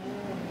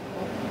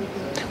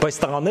 Բայց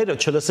տղաները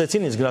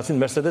չլսեցին, ինձ գնացին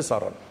Mercedes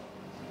առան։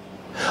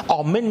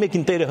 Ամեն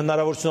մեկին Տերը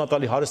հնարավորություն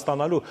տալի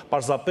հարստանալու,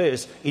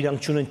 պարզապես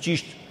իրանք չունեն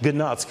ճիշտ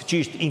գնացք,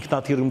 ճիշտ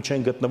ինքնաթիռում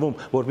չեն գտնվում,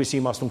 որպեսզի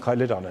իմաստուն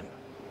քայլեր անեն։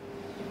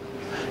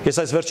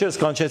 Ես այս վերջերս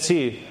կանչեցի,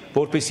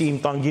 որպեսզի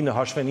իմ տանգինը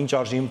հաշվեն ինչ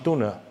արժի իմ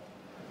տունը,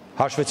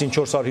 հաշվեցին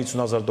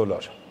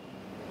 $450,000։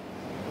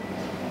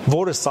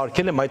 Որը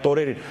սարքել եմ այդ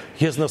օրերին,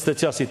 ես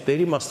նստեցի ասի,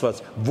 Տեր իմ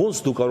Աստված, ոնց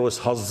դու կարող ես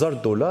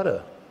 $1,000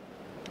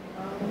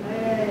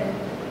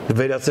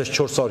 վերածես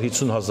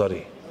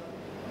 450,000-ի։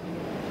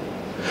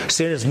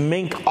 Սերես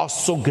մենք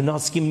Աստծո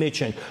գնացքի մեջ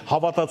ենք,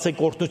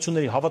 հավատացեք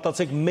օրհնությունների,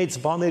 հավատացեք մեծ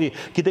բաների։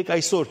 Գիտեք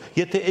այսօր,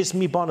 եթե այս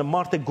մի բանը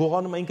մարդը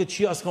գողանում է, ինքը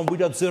չի հասկանում,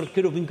 որ իր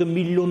ձեռքերով ինքը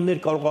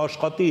միլիոններ կարող է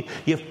աշխատի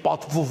եւ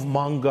պատվով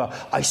մանգա։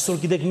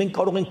 Այսօր գիտեք մենք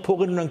կարող ենք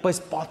փողեր ունենանք, բայց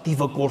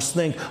պատիվը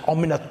կորցնենք,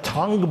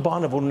 ամենաթանկ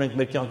բանը, որ ունենք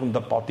մեր կյանքում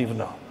դա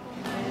պատիվն է։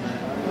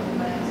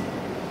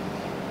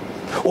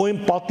 Ու այն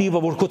պատիվը,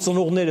 որ քո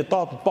ծնողները,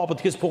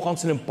 պապդ քեզ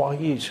փոխանցել են,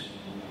 պահիր։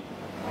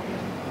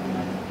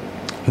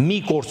 Մի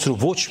կորցրու,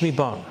 ոչ մի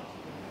բան։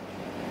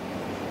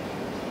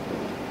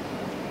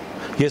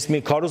 Ես մի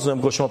քարոզ եմ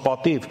գոչում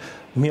պատիվ,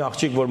 մի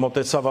աղջիկ, որ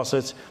մոտեցավ,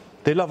 ասեց,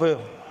 դե լավ է,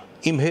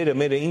 իմ հերը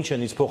մերը ինչ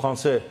են ինձ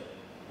փոխանցել,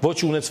 ոչ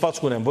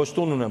ունեցվածք ունեմ, ոչ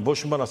տուն ունեմ, ոչ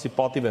մի բան, ասի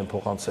պատիվ են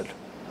փոխանցել։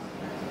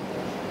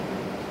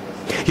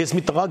 Ես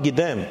մի տղա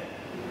գիտեմ,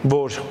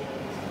 որ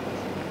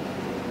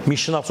մի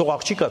շնացող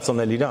աղջիկ է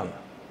ծնել իրան,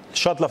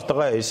 շատ լավ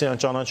տղա է, ես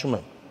իրան ճանաչում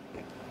եմ։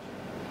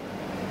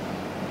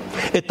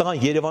 Այդ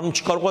տղան Երևանում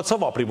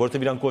չկարողացավ ապրի,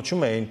 որովհետև իրան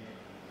կոչում էին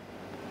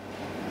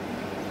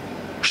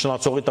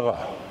շնացողի տղա։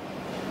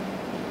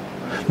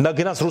 Նա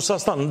գնաց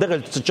Ռուսաստան, այնտեղ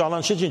էլ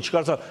ճանաչեցին,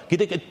 չկարողացավ։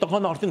 Գիտեք, այդ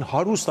տղան արդեն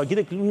հարուստ է,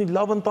 գիտեք, ունի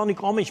լավ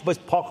ընտանիք ամեն ինչ,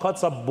 բայց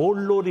փախած է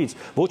բոլորից։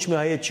 Ոչ մի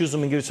հայ չի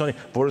ուզում ինգերությունը,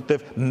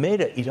 որովհետև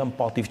մերը իրան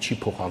պատիվ չի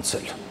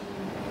փոխանցել։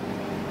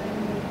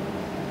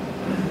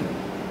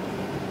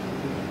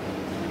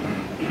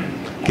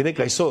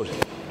 Գիտեք, այսօր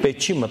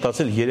պետք չի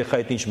մտածել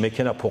երեխայդ ինչ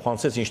մեքենա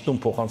փոխանցես, ինչ տուն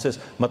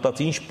փոխանցես,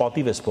 մտածի ինչ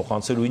պատիվ ես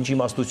փոխանցելու, ինչ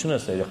իմաստություն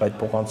ես երեխայդ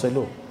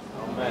փոխանցելու։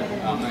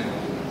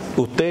 Ամեն։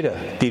 Ու Տերը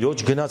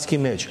Տիրոջ գնացքի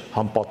մեջ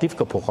համ պատիվ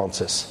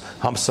կփոխանցես,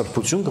 համ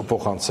սրբություն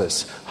կփոխանցես,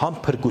 համ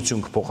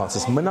փրկություն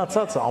կփոխանցես,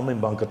 մնացածը ամեն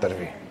բան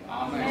կտրվի։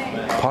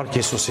 Ամեն։ Փառք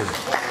Հիսուսին։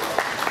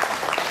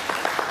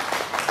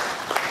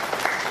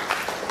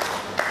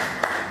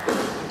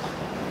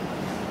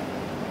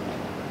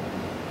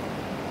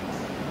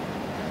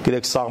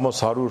 Գիտեք,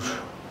 Սաղմոս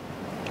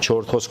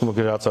 104 խոսքում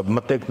գրած է,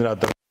 մտեք նրա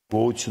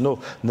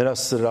գոհությունով, նրա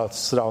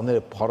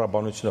սրահները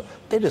փառաբանությունով։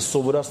 Տերը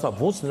սովորացնա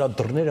ոնց նրա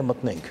դռները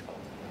մտնենք։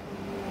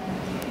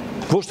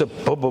 Ոչ թե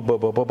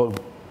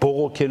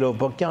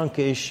բողոքելով,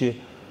 կյանքը էշի։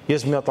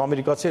 Ես մի հատ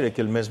ամերիկացի էր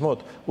եկել մեզ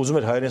մոտ, ուզում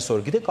էր հայերեն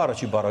սովորել։ Գիտեք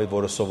առաջի բառը,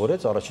 որը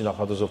սովորեց, առաջին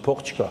նախադասով փող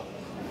չկա։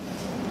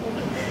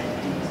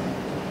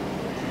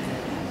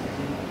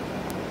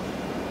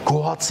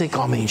 Գոհացեք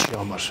ամեն ինչի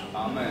համար։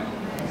 Ամեն։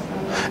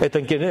 Այդ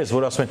ընկերներս,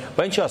 որ ասում են,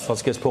 բա ինչի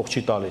Աստված քեզ փող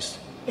չի տալիս։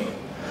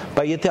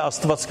 Բայց եթե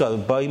Աստված կա,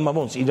 բա հիմա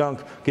ոնց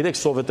իրանք, գիտեք,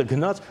 Սովետը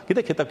գնաց,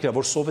 գիտեք հետաքրքիր է,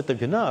 որ Սովետը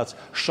գնաց,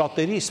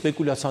 շատերի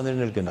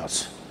սպեկուլյացիաներն էլ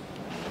գնաց։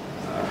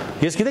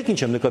 Ես գիտեք ինչ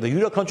եմ նկատել,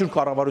 յուրաքանչյուր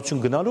կառավարություն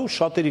գնալու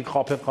շատերի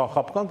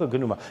խապկանքը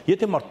գնում է։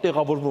 Եթե մարդ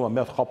տեղավորվում է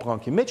մի հատ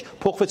խապկանքի մեջ,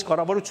 փոխվեց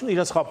կառավարությունը,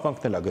 իրենց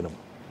խապկանքն էլ է գնում։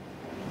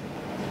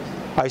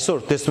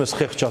 Այսօր տեսնում ես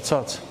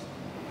խեղճացած։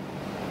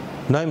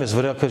 Նայում ես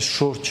վրա քեզ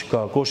շոր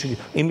չկա, կոշի,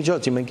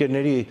 իմիջիայլի իմ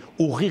ընկերների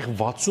ուղիղ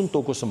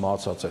 60%-ը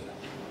մահացած են։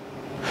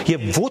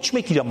 Եվ ոչ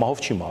մեկ իր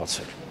մահով չի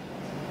մահացել։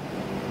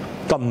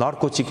 Կամ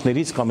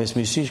նարկոտիկներից, կամ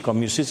մյուսից,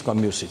 կամ մյուսից,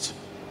 կամ մյուսից։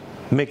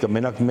 Մեկը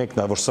մենակ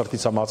մեկն է, որ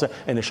սրտից է մահացել,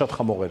 այն է շատ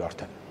խմող էր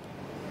արդեն։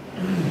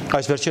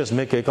 Այս վերջերս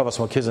մեկը եկավ,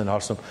 ասում է, քեզ են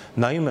հարցնում,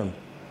 նայում եմ,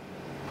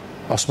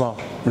 ասում է,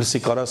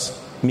 լսի կարաս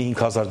մի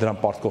 5000 դրամ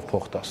պարտքով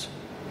փող տաս։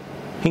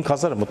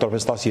 5000-ը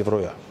մոտավորապես 10 եվրո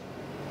է։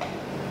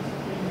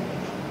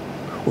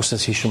 Ու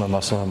սենց հիշում եմ,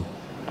 ասում եմ,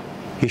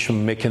 հիշում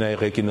եմ մեքենայի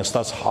ղեկի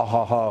նստած,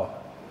 հա,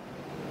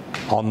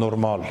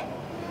 աննորմալ,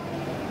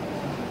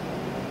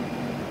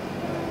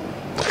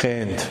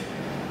 խենդ։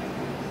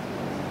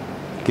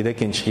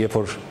 Գիտեք ինչ, երբ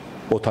որ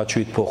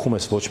օդաչուիդ փոխում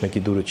ես, ոչ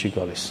մեկի դուրը չի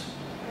գալիս։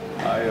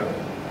 Այո։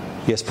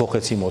 Ես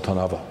փոխեցի իմ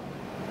օդանավը։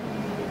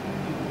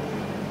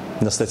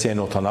 Նստեցի այն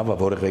օդանավը,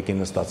 որի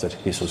ղեկին նստած էր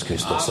Հիսուս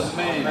Քրիստոսը։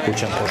 Ու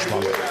չեմ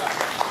փոշմանում։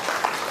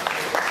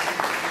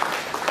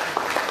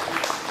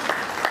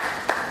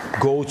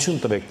 Գոհություն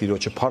տվեք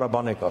Տիրոջը,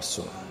 փառաբանեք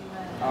Աստծուն։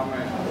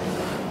 Ամեն։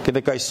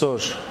 Գիտեք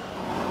այսօր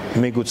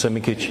միգուցե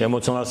մի քիչ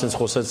էմոցիոնալ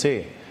sense խոսեցի,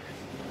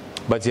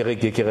 բայց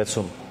եղեք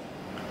եկեղեցում։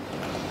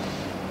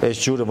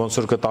 Այս ջուրը ոնց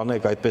որ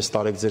կտանեք, այդպես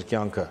տարեք ձեր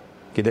կյանքը։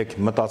 Գիտեք,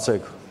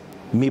 մտածեք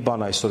մի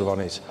բան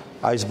այսօրվանից,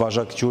 այս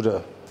բաժակ ջուրը,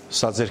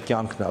 սա ձեր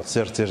կյանքն է,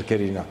 ձեր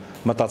ձեռքերին է,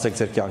 մտածեք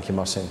ձեր կյանքի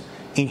մասին,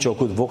 ինչ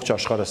օգուտ ողջ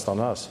աշխարհը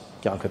ստանաս,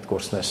 կյանքդ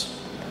կորցնես։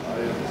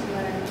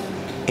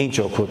 Ինչ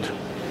օգուտ։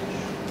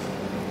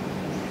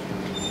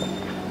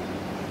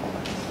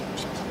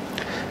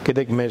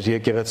 Գիտեք, մեր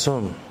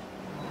եկեղեցում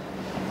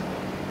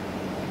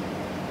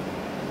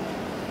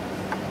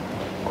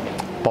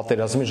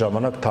պատերազմի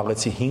ժամանակ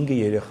թաղեցի 5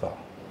 երեխա։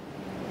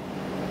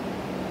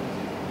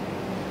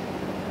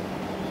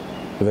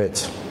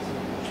 6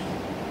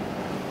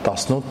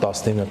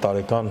 18-19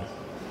 տարեկան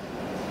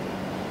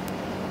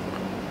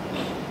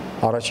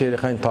առաջի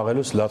երեխային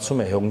թաղելուց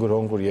լացում է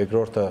հոնգուր,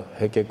 երկրորդը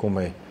հեկեկում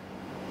է։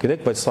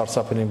 Գիտեք, բայց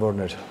սարսափելին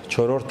որն էր,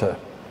 4-րդը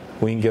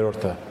ու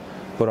 5-րդը,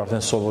 որ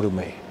արդեն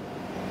սովորում էի։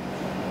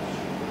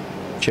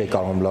 Չի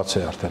կարող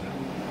լացել արդեն,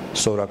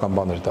 սովորական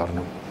բան էր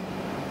դառնում։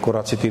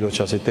 Կորացի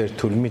Տիրոջ ասի, Տեր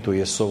թույլ մի տու,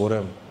 ես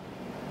սովորեմ,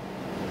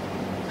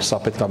 սա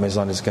պետք է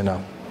մեզանից գնա։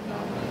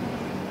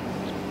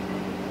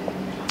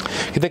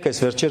 Գիտեք, այս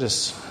վերջերս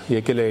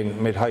եկել էին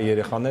մեր հայ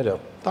երեխաները,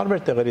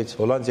 տարբեր տեղերից,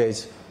 Հոլանդիայից,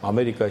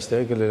 Ամերիկայից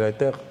եկել էր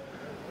այդտեղ,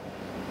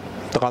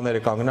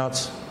 տղաները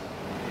կանգնած,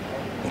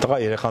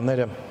 տղա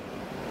երեխաները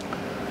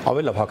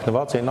ավելի լավ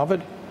հագնված էին,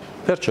 ավելի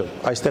վերջը,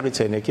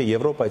 այստեղից էին եկել,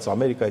 Եվրոպայից,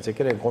 Ամերիկայից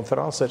եկել էին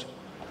կոնֆերանս էր,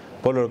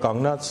 բոլորը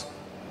կանգնած,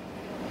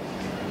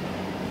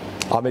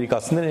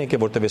 ամերիկացիներ են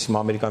եկել, որտեղ ես իմ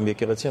ամերիկան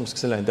եկեղեցի եմ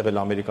սկսել այնտեղ էլ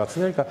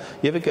ամերիկացիներ կա,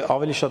 եւ եկել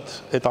ավելի շատ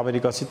այդ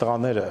ամերիկացի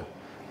տղաները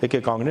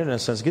եկել կանգնել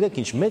են, sense գիտեք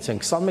ինչ մեծ են,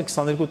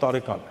 21-22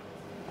 տարեկան,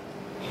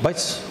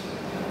 բայց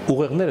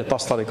ուղեղները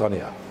 10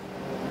 տարեկանի է։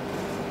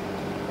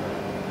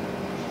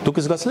 Դուք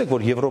զգացել եք,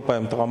 որ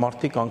Եվրոպայում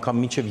տղամարդիկ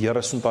անգամ մինչև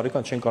 30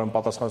 տարեկան չեն կարող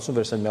պատասխանատվություն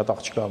վերցնել մի հատ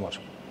աղջկա համար։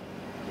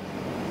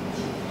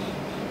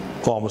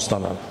 Ու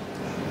ամուսնանալ։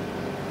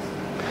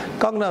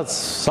 Կանգնած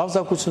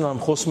սավզակություն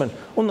անում, խոսում են,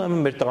 ու նայում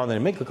են մեր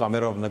տղաները, մեկը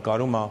կամերով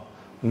նկարում է,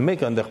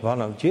 մեկը այնտեղ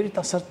բան անում,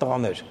 երիտասարդ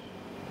տղաներ։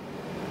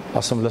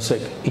 Ասում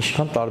լսեք,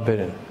 ինչքան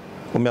տարբեր են։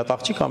 Ու մի հատ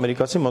աղջիկ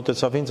ամերիկացի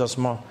մոտեցավ ինձ,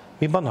 ասում է,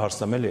 մի բան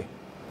հարցնեմ էլի։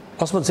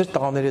 Ասում է, ձեր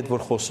տղաների հետ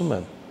որ խոսում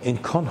են,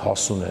 այնքան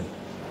հասուն են։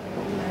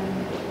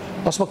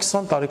 Ասում է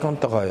 20 տարեկան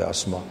տղա է,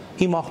 ասում է։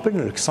 Իմ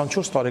աղբերն էր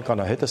 24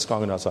 տարեկան է, հետս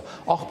կանգնած է։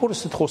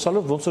 Աղբորս հետ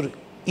խոսալով ոնց որ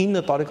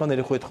 9 տարեկան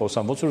երեխու հետ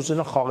խոսամ, ոնց որ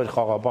ուզենա խաղեր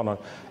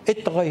խաղաբանան։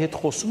 Այդ տղայի հետ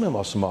խոսում եմ,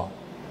 ասում է։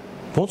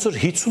 Ոնց որ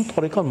 50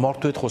 տարեկան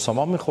մարդու հետ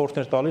խոսամ, ամեն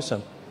խորհուրդներ տալիս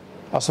եմ։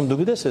 Ասում դու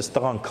գիտես, այս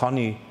տղան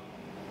քանի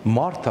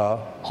մարդ է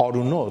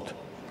արունոտ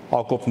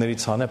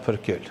ակոպներից անե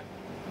փրկել։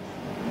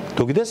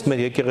 Դու գիտես,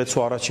 մեր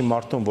եկեղեցու առաջին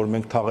մարդուն, որ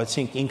մենք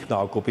թաղեցինք, ինքն է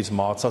ակոպից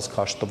մահացած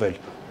քաշ տվել։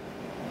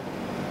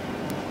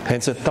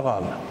 Հենց այդ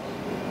տղան։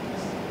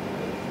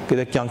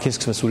 Գիտեք, կյանքին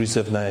սկսում ես ուրիշ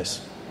ձև նայես։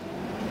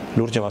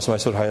 Լուրջ եմ ասում,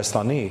 այսօր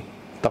Հայաստանի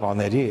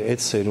տղաների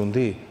այդ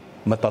սերունդի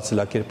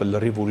մտածելակերպը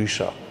լրիվ ուրիշ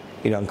է։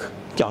 Իրանք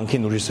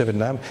կյանքին ուրիշ ձև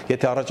նայում,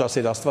 եթե առաջ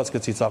ասեր Աստված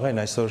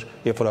կծիծաղեն, այսօր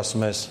երբ որ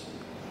ասում ես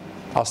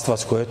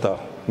Աստված քո հետ է,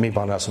 մի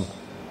բան ասում,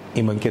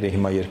 իմ ընկերը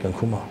հիմա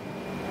երկնքում է։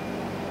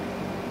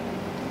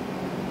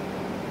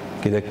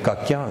 Գիտեք, կա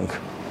կյանք,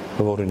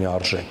 որը ունի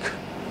արժեք։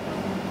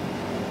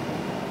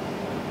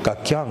 Կա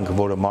կյանք,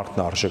 որը մարդն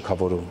է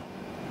արժեքավորում։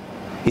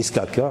 Իսկ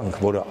կա կյանք,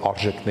 որը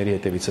արժեքների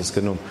հետևից ես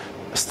գնում,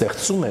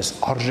 ստեղծում ես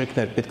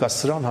արժեքներ, պետք է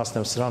սրան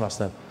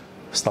հասնեմ,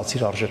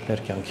 ստացիր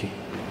արժեքներ կյանքի։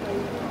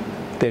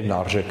 Տերն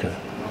արժեքը,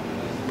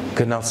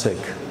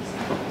 գնացեք,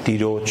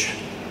 Տիրոջ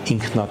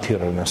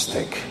ինքնաթիռը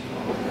նստեք,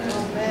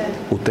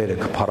 ու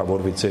Տերը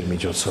կփառավորվի ձեր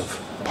միջոցով,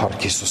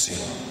 փառք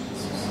Հիսուսին։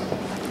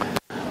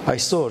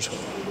 Այսօր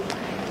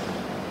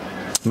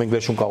մենք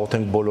վերջում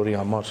կաղոթենք բոլորի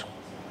համար,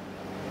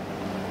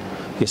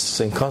 Ես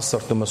այնքան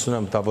սրտումս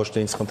ունեմ, դա ոչ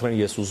թե ինձ խնդրեն,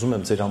 ես ուզում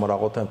եմ ձեր համար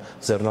աղոթեմ,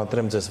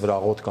 ձեռնադրեմ ձեզ վրա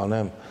աղոթ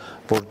կանեմ,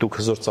 որ դուք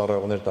հզոր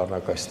ծառայողներ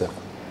դառնաք այստեղ։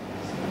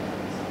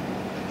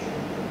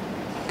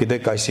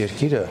 Գիտեք, այս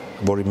երկիրը,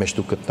 որի մեջ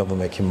դուք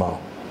գտնվում եք հիմա,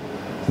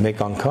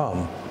 մեկ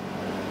անգամ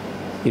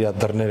իր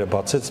դռները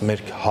բացեց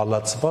մեր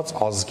հալածված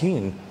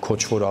ազգին,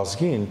 քոչվոր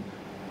ազգին,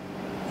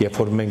 երբ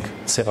որ մենք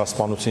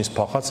ցեղասպանությունից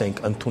փախած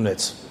ենք,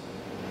 ընդունեց,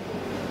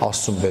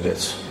 Աստծուն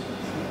բերեց,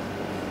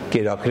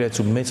 կերակրեց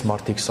ու մեծ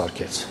մարդիկ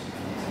սարքեց։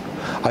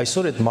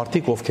 Այսօր այդ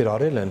մարդիկ, ովքեր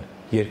արել են,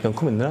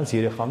 երկնքում են, նրանց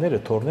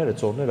երեխաները, թոռները,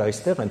 ծորները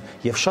այստեղ են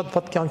եւ շատ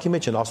վատ կյանքի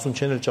մեջ են, Աստծուն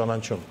չեն էլ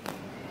ճանաչում։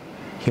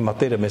 Հիմա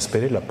Տերը մեզ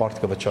բերել է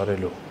պարտքը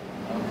վճարելու։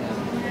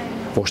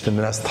 Ոչ թե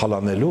նրանց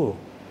թալանելու,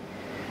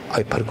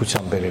 այլ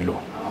փրկության բերելու։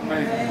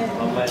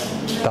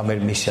 Դա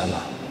մեր միսիան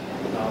է։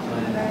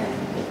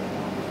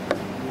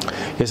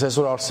 Ես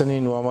այսօր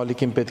Արսենին ու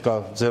Ամալիկին պետք է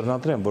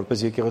ձեռնադրեմ,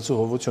 որպես եկեղեցու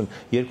հովություն,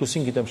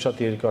 երկուսին գիտեմ շատ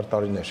երկար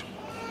տարիներ։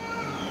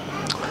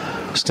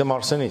 Սկսեմ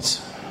Արսենից։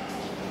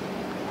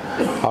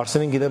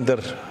 Արսենին գիտեմ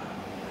դեռ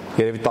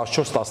երևի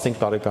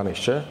 14-15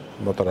 տարեկանից, չէ՞,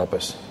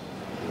 մոտավորապես։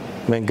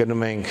 Մենք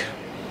գնում ենք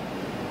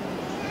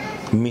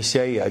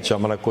միսիայի, այդ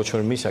ժամանակ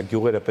կոչվում էր միսիա,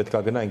 գյուղերը պետք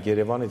է գնանք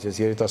Երևանից,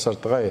 ես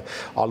երիտասարդ տղա եմ,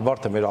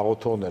 Ալվարդը մեր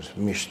աղոթողն էր,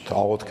 միշտ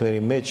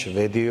աղոթքների մեջ,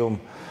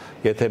 վեդիում,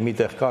 եթե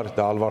միտեղ կար,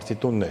 դա Ալվարդի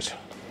տունն էր։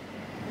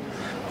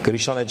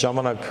 Գրիշան այդ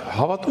ժամանակ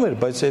հավատում էր,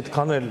 բայց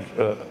այդքան էլ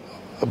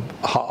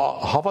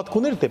հավատք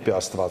ուներ դեպի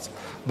Աստված,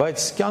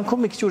 բայց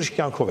կյանքում մի քիչ ուրիշ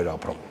կյանքով էր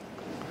ապրում։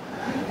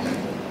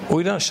 Ու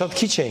իրան շատ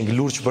քիչ էինք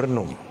լուրջ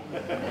բռնում։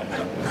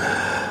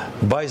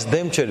 Բայց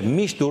դեմ չէր,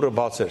 միշտ դուռը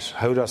բաց էր,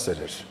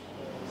 հյուրասեր էր։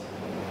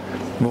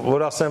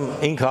 Որ ասեմ,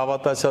 ինքը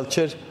հավատացյալ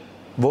չէր,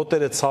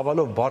 ոտերը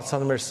ցավալով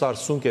բարձանում էր սար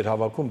սունկ էր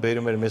հավաքում,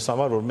 բերում էր մեզ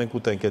համար, որ մենք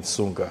ուտենք այդ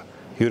սունկը,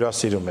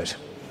 հյուրասիրում էր։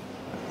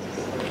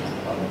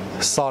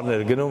 Սարն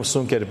էր գնում,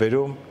 սունկ էր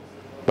բերում,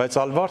 բայց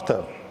Ալվարդը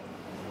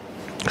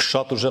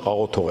շատ ուժեղ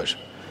աղոթող էր։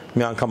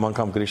 Մի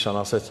անգամ Գրիշան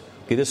ասեց,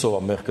 գիտես ով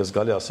է մեղքս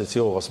գալի, ասեցի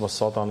ով, ասում է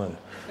Սատանեն,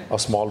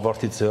 ասում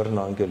Ալվարդի ձեռն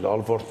անգել,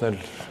 Ալվարդն էլ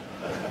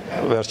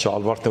վերջը,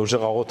 Ալվարդն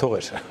ուժեղ աղոթող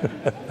էր։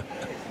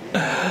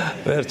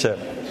 Վերջը,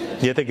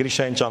 եթե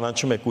Գրիշային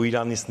ճանաչում եք ու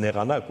Իրանից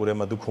նեղանաք,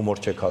 ուրեմն դուք հումոր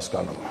չեք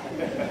հասկանում։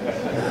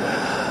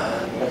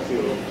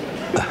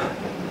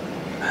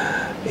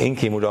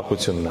 Ինքը իմ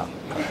ուրախությունն է։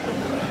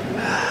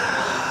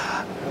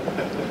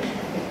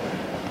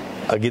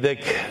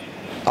 Գիտեք,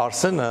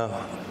 Արսենը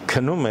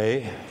քնում է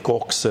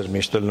կողքսեր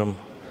միշտ լնում,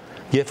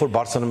 երբ որ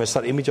բարձրանում է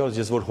սար, իմիջիայլոց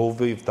ես որ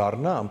հովիվ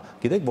դառնամ,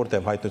 գիտեք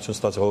որտեղ հայտնություն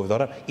ստացա հովիվ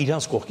դառնամ,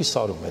 իրանց կողքի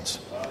սարում ես։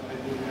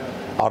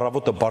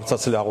 Առավոտը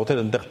բարձրացել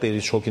աղոթել, այնտեղ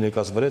Տերի շոքին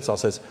եկած վրեց,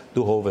 ասեց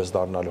դու հով ես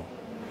դառնալու։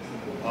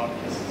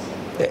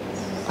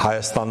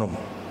 Հայաստանում։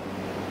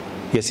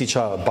 Ես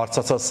իջա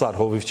բարձրացած սար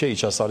հովիվ չէ,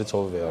 իջա սարից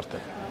հովիվ է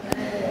արդեն։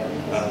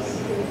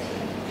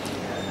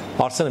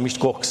 Արսենը միշտ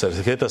կողքս էր,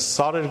 հետը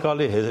սար էր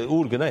գալի,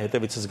 ուր գնա,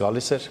 հետևիցս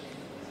գալիս էր։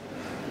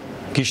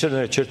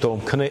 Գիշերները չէր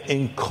թողում, քնե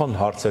այնքան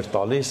հարց էր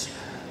տալիս,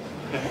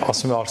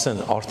 ասում է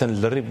Արսեն, արդեն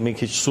լրի մի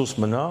քիչ սուս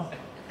մնա,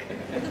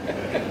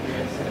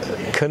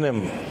 քնեմ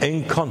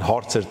այնքան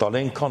հարց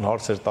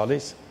էր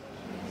տալիս,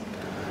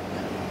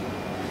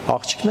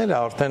 աղջիկները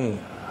արդեն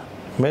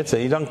մեծ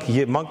է, իրանք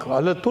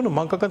տունը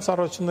մանկական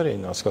ծառայություններ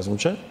էին անցկացնում,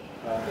 չէ՞։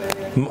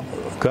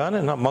 Գան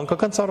են,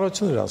 մանկական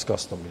ծառայություններ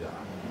անցկացնում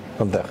իրան,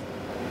 ընդեղ։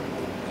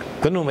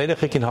 Գնում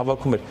երեխեքին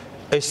հավաքում էր,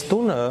 այս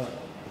տունը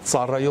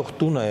ծառայող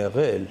տուն է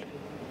եղել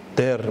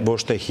դեռ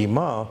ոչ թե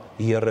հիմա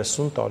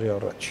 30 տարի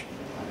առաջ։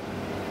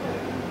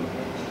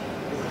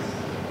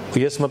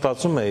 Ես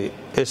մտածում եմ,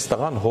 այս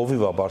տղան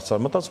հովիվ է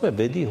բարձր, մտածում եմ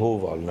վեդի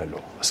հով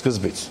ալնելու,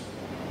 սկզբից։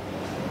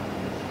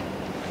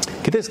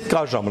 Գիտես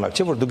կա ժամանակ,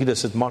 չէ՞ որ դու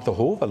գիտես այդ մարդը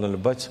հով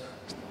ալնելու, բայց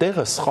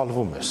տեղը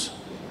սխալվում ես։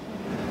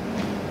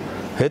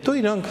 Հետո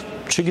իրանք,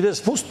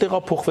 չգիտես, ոնց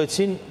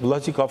տեղափոխվեցին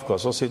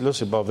Վլադիկավկազ, ասի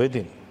լսի, բա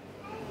վեդին։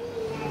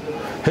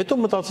 Հետո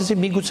մտածեցի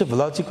միգուցե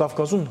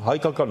Վլադիկավկազում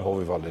հայկական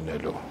հովիվ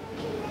ալնելու։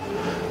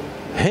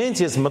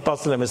 Հենց ես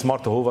մտածել եմ այս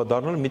մարդը հովա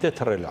դառնալու, միտեղ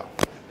թռել է։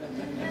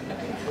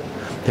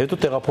 Հետո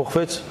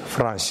տեղափոխվեց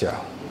Ֆրանսիա։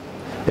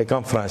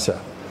 Եկան Ֆրանսիա։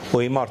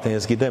 Ու իմ արդեն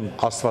ես գիտեմ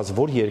Աստված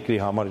որ երկրի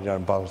համար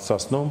իրան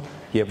բարձրացնում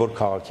եւ որ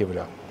քաղաքի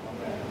վրա։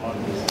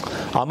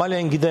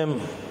 Ամալիան գիտեմ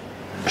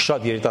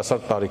շատ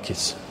երիտասարդ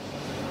տարիքից։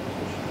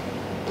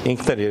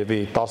 Ինքն էր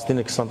երևի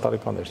 19-20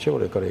 տարեկան էր, չէ՞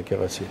 որ եկար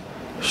եկեղեցի։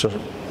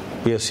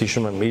 Ես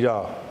հիշում եմ իր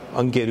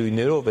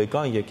ընկերուներով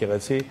եկան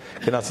եկեղեցի,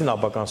 գնացին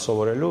ապական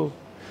սովորելու,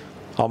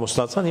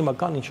 ամուսնացան, հիմա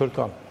կան ինչ որ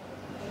կան։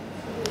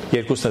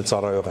 Երկուսն էլ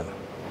ծառայող են։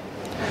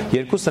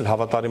 Երկուսն էլ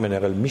հավատարիմ են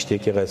եղել միշտ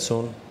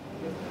եկեղեցուն,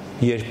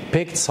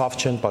 երբեք ցավ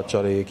չեն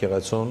պատճառել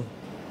եկեղեցուն,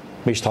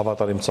 միշտ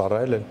հավատարիմ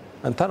ծառայել են։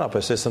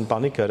 Ընդհանրապես այս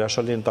ընտանիքը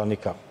հրաշալի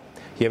ընտանիք է։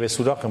 Եվ ես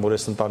ուրախ եմ, որ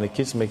այս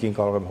ընտանիքից մեկին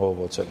կարող եմ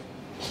հովոցել։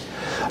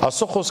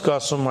 Աստծո խոսքը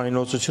ասում այն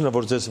օծությունը,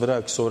 որ ձեզ վրա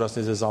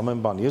կսովորացնի ձեզ ամեն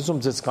բան։ Ես ում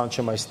ձեզ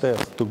կանչեմ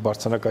այստեղ, դուք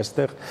բարձրանաք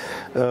այստեղ,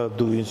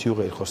 դու ինձ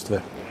յուղ եք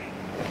խոստվել։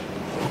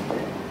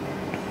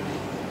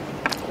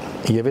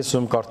 Եվ ես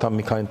ում կարդամ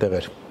մի քանի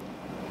տեղեր։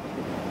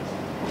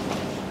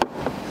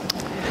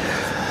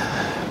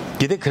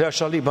 Գիտեք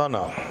հրաշալի բան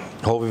է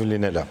հովիվ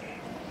լինելը։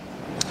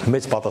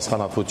 մեծ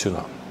պատասխանատվություն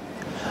է։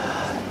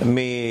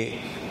 Մի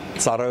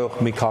ծառայող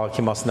մի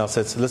քաղաքի մասին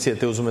ասեց, լսի,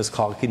 եթե ուզում ես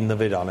քաղաքին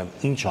նվեր անեմ,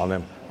 ինչ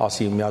անեմ,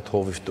 ասի մի հատ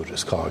հովիվ տուր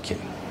ես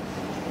քաղաքին։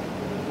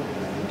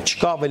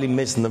 Չկա ավելի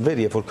մեծ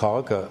նվեր, երբ որ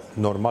քաղաքը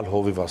նորմալ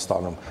հովիվ է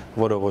ստանում,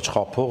 որը ոչ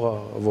խափող է,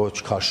 ոչ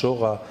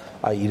քաշող է,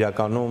 այ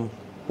իրականում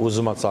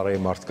ուզում է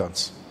ծառայի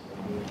մարդկանց։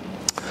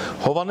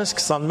 Հովանես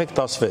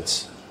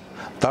 21:16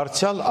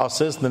 Դարձյալ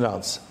ասեց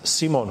նրանց.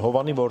 Սիմոն,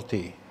 Հովանի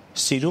որդի,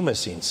 սիրում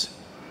ես ինձ։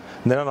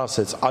 Նրան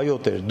ասեց. այո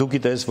Տեր, դու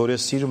գիտես, որ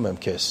ես սիրում եմ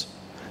քեզ։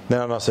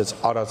 Նրան ասեց.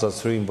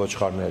 արածացրու իմ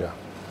ոչխարները։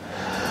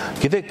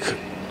 Գիտեք,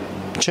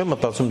 չեմ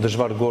մտածում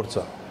դժվար գործ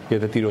է,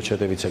 եթե Տիրոջ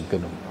հետևից եք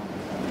գնում։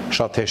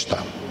 Շատ հեշտ է։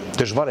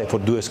 Դժվար է,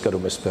 որ դու ես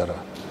կրում ես բեռը։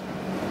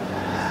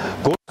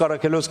 Գործ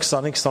Կարաքելոս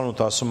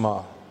 20:28 ասում է.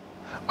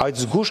 այդ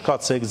զգուշ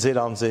կացեք ձեր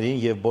անձերին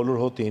եւ բոլոր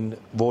հոտին,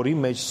 որի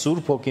մեջ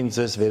Սուրբ Հոգին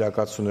ձեզ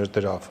վերակացուներ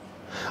դրավ։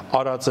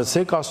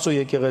 Արածեցեք Աստծո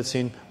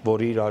եկեղեցին,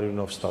 որի իր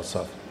արյունով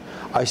ստացավ։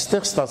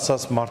 Այստեղ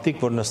ստացած մարդիկ,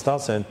 որ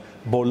նստած են,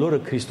 բոլորը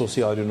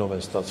Քրիստոսի արյունով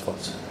են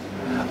ստացված։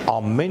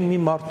 Ամեն մի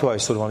մարդու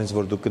այսօրվանից,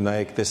 որ դուք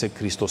նայեք, տեսեք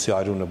Քրիստոսի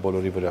արյունը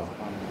բոլորի վրա։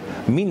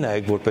 Մի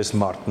նայեք որպես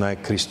մարդ,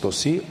 նայեք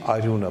Քրիստոսի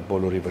արյունը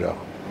բոլորի վրա։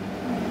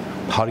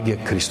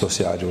 Հարգեք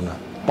Քրիստոսի արյունը,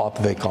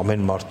 պատվեք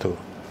ամեն մարդու։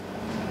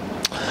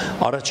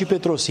 Առաջի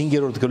Պետրոս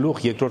 5-րդ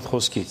գլուխ 2-րդ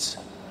խոսքից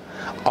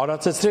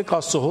Արածեցրեք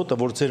Աստծո հոտը,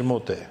 որ ձեր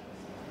մոտ է,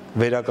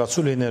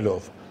 վերակացու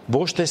լինելով,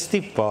 ոչ թե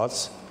ստիպված,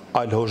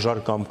 այլ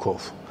հոժար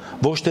կամքով,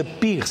 ոչ թե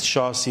պիղծ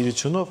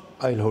շահասիրությունով,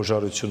 այլ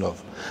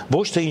հոժարությունով,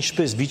 ոչ թե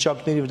ինչպես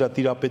վիճակների վրա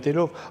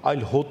տիրապետելով,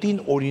 այլ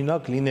հոտին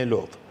օրինակ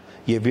լինելով,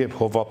 եւ երբ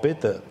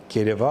հովապետը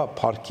կերևա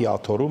փառքի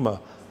աթոռումը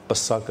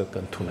պսակը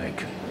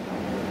կընդունեք։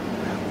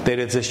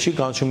 Տերը ձեզ չի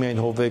կանչում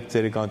միայն հովեք,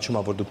 Տերը կանչում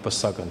է, որ դուք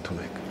պսակ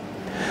ընդունեք։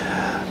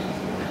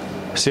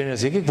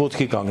 Սիրելիներ, եկեք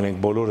ոտքի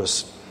կանգնենք բոլորս։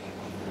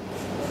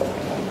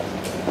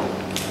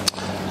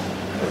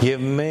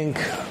 Եվ մենք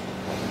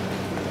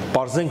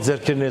պարզենք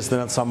ձեռքերներս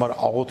նրանց համար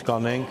աղոթք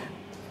կանենք,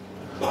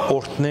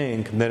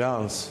 օրհնենք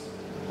նրանց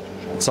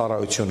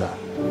ծառայությունը։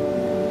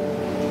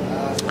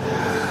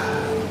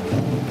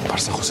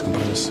 Բարսախոսք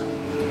բռնես։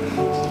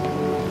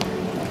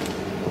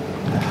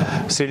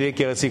 Սիրելի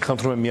եկեղեցի,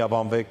 խնդրում եմ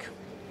միաբանվեք,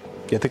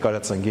 եթե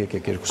կարա ծնգի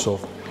եկեք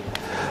երկուսով,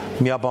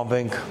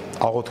 միաբանվենք,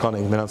 աղոթք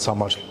կանենք նրանց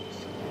համար։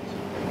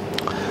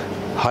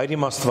 Հայր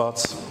իմ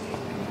Աստված,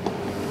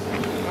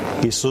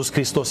 Հիսուս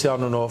Քրիստոսի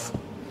անունով,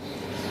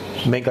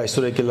 մենք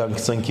այսօր եկել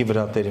ենք ծնկի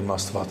վրա, Տեր իմ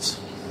Աստված։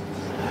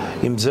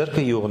 Իմ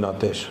ձեռքը յուղն է,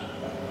 Տեր։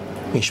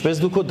 Ինչպես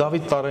դու քո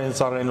Դավիթ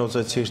ծառային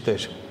օծեցիր,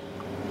 Տեր,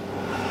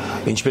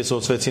 ինչպես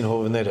օծվեցին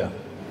հովները,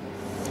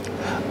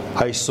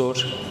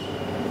 այսօր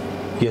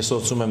ես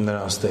օծում եմ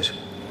նրանց, Տեր։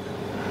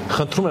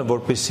 Խնդրում եմ,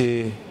 որպեսզի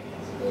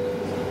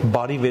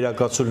բարի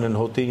վերակացու լինեն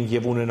հոտին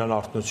եւ ունենան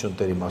արթնություն,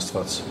 Տեր իմ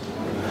Աստված։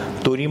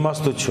 Տուր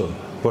իմաստություն,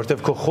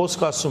 որտեվ քո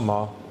խոսքը ասում է,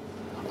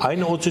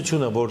 այն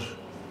օծությունը, որ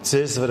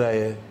ձեզ վրա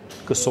է,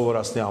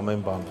 կսովորացնի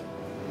ամեն բան։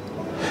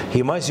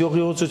 Հիմա այս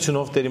յողի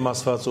օծությունով Տեր իմ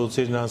Աստված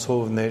օծիր նրանց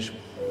հովներ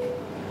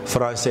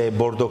Ֆրանսիայի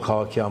Բորդո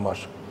քաղաքի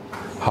համար։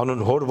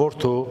 Հանուն Հոր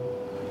Որդու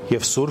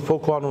եւ Սուրբ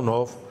Հոգու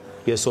անունով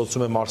ես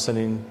օծում եմ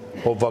Արսենին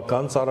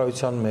հովվական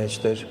ծառայության մեջ,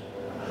 Տեր։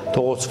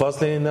 Թող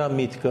օծված լինի նրա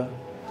միտքը,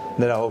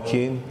 նրա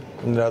հոգին,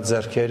 նրա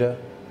ձեռքերը,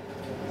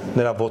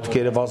 նրա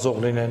ոտքերը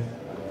վազող լինեն,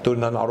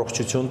 տուր նրան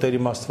առողջություն, Տեր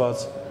իմ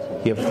Աստված,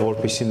 եւ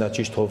որպեսզի նա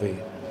ճիշտ հովի։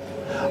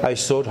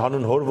 Այսօր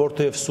հանուն Հոր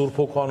Որդու եւ Սուրբ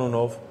Հոգու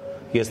անունով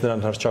ես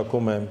նրան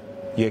հրճակում եմ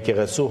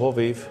եկեղեցու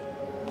հովիվ,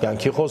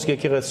 յանքի խոսք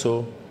եկեղեցու,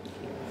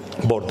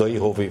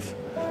 Բորդոյի հովիվ,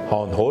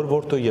 հանուն Հոր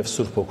Որդու եւ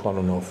Սուրբ Հոգու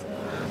անունով։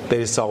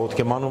 Տերս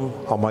աղոթք եմ անում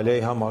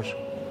Ամալիայի համար,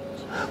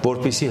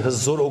 որպեսզի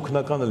հզոր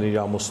օգնականը լինի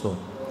իր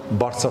ամուսնում,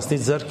 բարձրացնի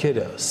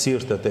ձեռքերը,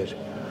 սիրտը, Տեր,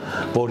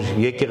 որ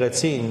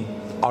եկեղեցին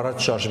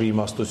առաջ շարժվի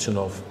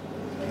իմաստությունով։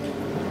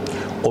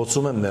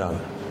 Օծում եմ նրան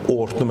ու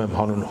օրհնում եմ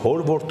հանուն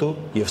Հոր Որդու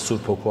եւ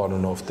Սուրբ Հոգու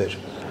անունով, Տեր։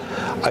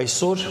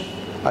 Այսօր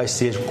այս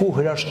երկու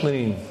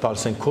հրաշքներին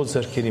տալիս ենք քո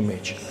ձեռքերի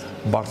մեջ,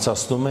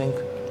 բարձրացնում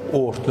ենք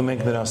ու օրհնում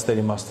ենք նրանց,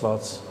 Տեր իմ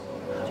Աստված,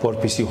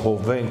 որպեսզի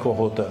հովվեն քո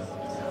հոտը,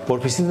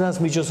 որպեսզի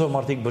նրանց միջոցով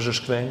մարդիկ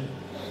բժշկվեն,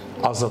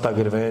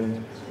 ազատագրվեն,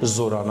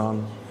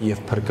 զորանան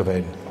եւ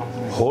փրկվեն։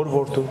 Հոր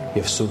Որդու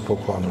եւ Սուրբ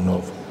Հոգու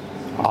անունով։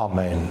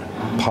 Ամեն։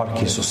 Փառք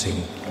Հիսուսին։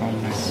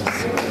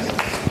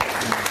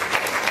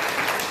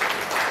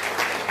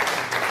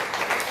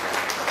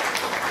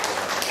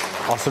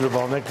 Ասելու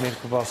բանեք,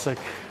 ներքով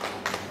ասեք։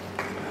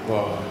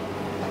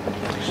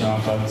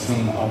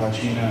 Շնորհակալություն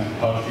առաջինը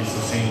Փառք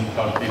Հիսուսին,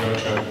 Փառք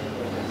Տիրոջը,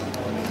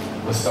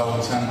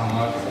 վստահության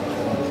համար,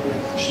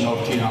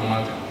 շնորհքի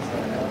համար։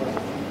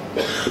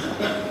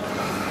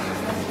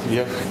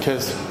 Եվ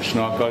քեզ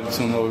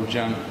շնորհակալություն Օր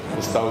ջան,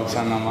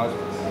 վստահության համար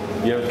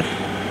եւ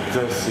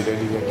ձեզ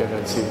սիրելի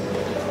եկեղեցի,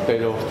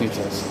 Տեր օգնի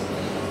ձեզ։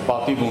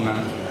 Պատիվ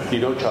ունեմ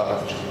Տիրոջ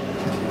առաջ,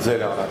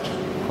 ձեր առաջ,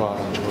 քո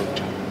առաջ Օր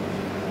ջան։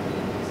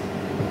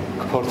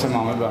 Փորձեմ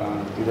ամեն բան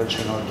Տիրոջ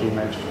շնորհքի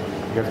մեջ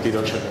եւ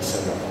Տիրոջը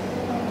լսելով։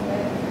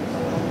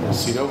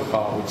 Սիրով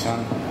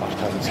խաղաղության,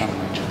 արդարության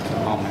մեջ։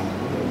 Ամեն։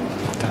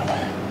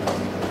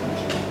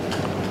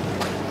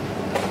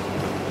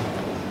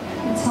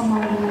 It's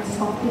Համարինս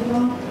պատիվը,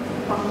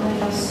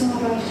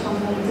 ամենասոր այս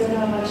համենձեր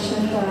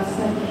առաջեն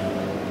դասել,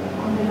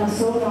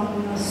 ամենասոր,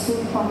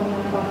 ամենասուր,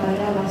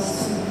 ամենապատարյալ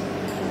աստծու,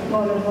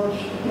 որը որ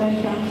մեր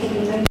կյանքի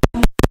լինել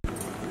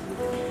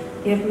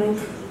և մենք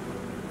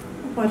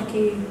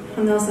ուղարկի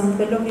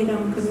հնազանդվելով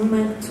իրան գնում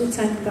ենք, ցույց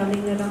ենք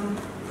տալի նրան,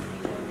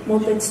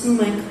 մոտեցնում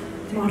ենք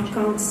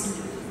մարդկանց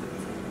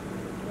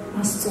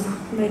Աստծո,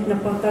 մեր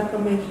նպատակը,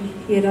 մեր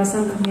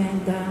երազանքը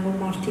միայն դա է, որ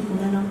մարդիկ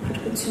ունենան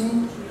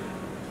փրկություն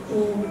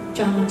ու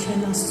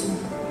ճանաչեն Աստծուն։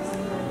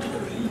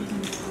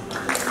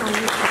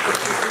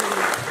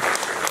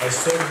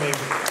 Այսօր մենք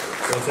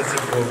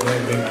process-ը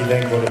փոխենք, մենք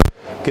գիտենք, որ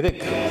գիտեք,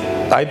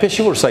 այդպես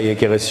չի որ սա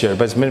եկեղեցի չէ,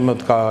 բայց մեր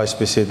մոտ կա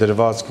այսպեսի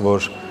դրվածք, որ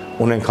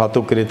ունենք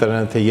հատուկ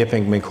կրիտերիան, թե երբ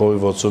ենք մենք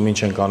հովիվոցում, ինչ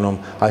ենք անում,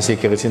 այս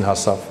եկեղեցին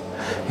հասավ։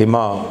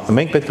 Հիմա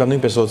մենք պետք է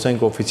նույնպես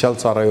ոցենք օֆիցիալ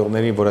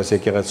ծառայողներին, որ այս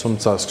եկեղեցում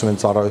սկսում են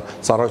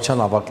ծառայության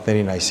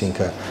ավակներին,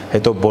 այսինքն,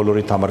 հետո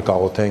բոլորիդ համար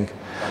կաղոթենք։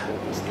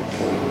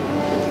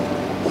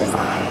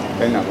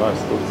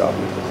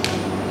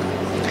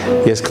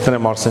 Ես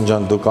կտրեմ Արսեն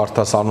ջան, դուք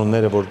արդաս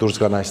անունները, որ դուրս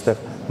գան այստեղ։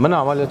 Մնա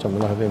Ամալիա ջան,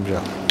 մնա հենց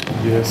ջան։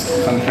 Ես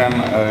խնդրեմ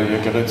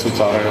եկեղեցու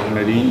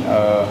ծառայողներին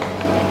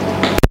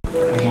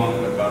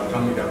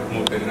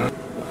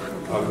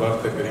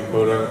Ալբարտը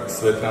Գրիգորը,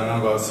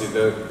 Սվետլանան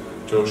Վասիլը,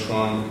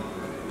 Ջոշուան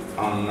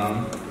Աննան,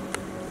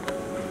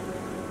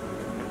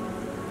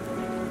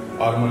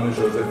 Արմանը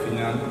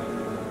Ժոզեֆինյան,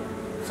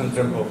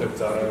 խնդրեմ փոխեք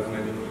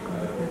ծառայողներին,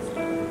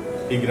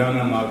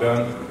 Տիգրանը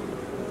Մագան,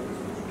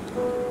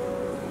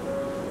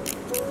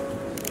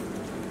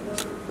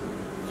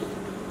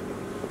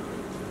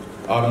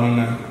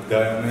 Արմանը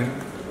Դայանեն,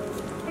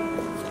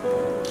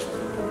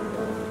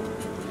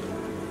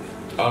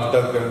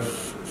 Արտակը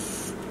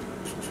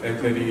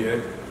Էթերի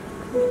հետ,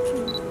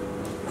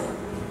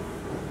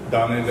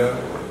 Դանելը,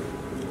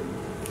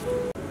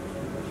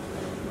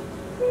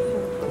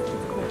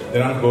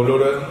 դրանք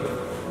բոլորը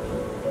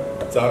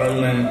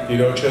ծառայում են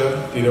Տիրոջը,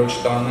 Տիրոջ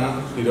տանը,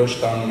 Տիրոջ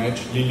տան մեջ,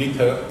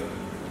 Լիլիթը,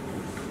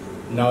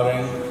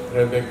 Նարեն,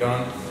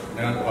 Ռեբեկան,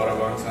 նրանք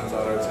փառաբանության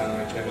ծառայության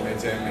մեջ են,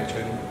 մեծիայի մեջ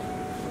են,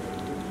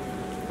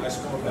 այս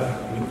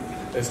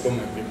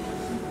կողմը,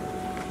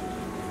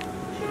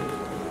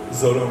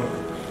 Զորոն,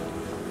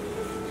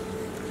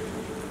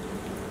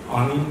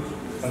 Անին,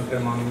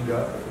 ընտրեմ Անին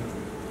գա,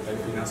 այդ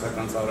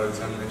ֆինանսական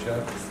ծառայության մեջ է,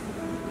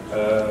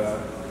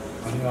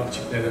 Անի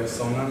աղջիկները,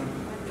 Սոնան,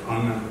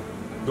 Անը,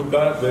 դուք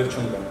կարդ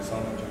վերջում գան,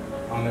 Սոնա ջան,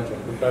 Անը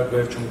ջան, դուք կարդ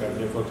վերջում գան,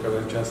 երբ որ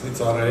կվերջացնի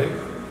ծառայեք,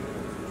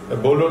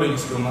 բոլորը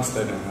ինձ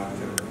կրումաստեր են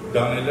արդեն,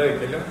 Դանելը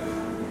եկել է,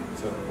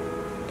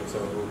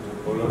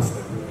 բոլորը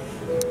ստեր։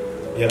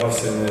 Եղավ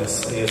սերներս,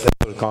 ես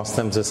այսօր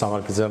կանցնեմ ձեզ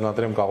համար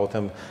կձեռնադրեմ,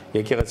 կաղոթեմ,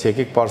 եկեղեցի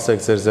եկեք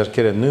պարսեք ձեր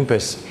ձեռքերը,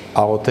 նույնպես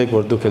աղոթեք,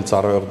 որ դուք էլ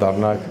ծառայող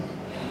դառնաք։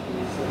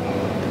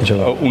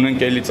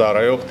 Ունենք էլի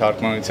ծառայող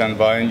թարգմանության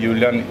Վայեն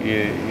Յուլիան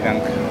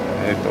իրանք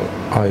հետո։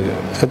 Այո,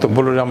 հետո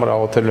բոլորի համար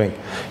աղոթելու ենք։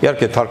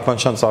 Իհարկե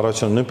թարգմանչան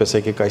ծառայությունը նույնպես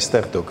եկեք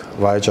այստեղ դուք,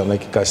 Վայե ջան,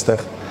 եկեք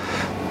այստեղ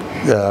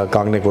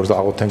կանգնեք, որ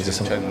աղոթենք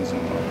ձեզ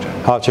համար։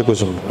 Հա, չեք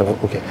ուզում,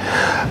 օքեյ։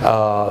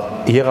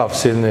 Եղավ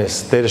սիրնես,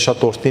 Տերը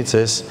շատ օրհնի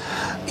ձեզ։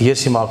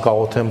 Ես հիմա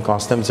կաղոթեմ,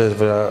 կանցնեմ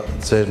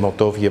ձեր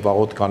մոտով եւ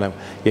աղոթ կանեմ։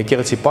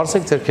 Եկեղեցի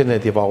պարզեք ձերքերն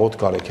հետ եւ աղոթ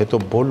կարեք։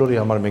 Հետո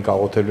բոլորի համար մենք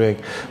աղոթելու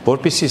ենք,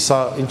 որպեսզի սա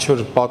ինչ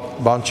որ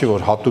բան չի,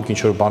 որ հատուկ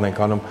ինչ որ բան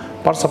ենք անում,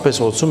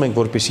 պարզապես ոցում ենք,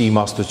 որպեսզի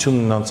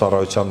իմաստություն ունենան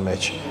ծառայության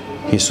մեջ։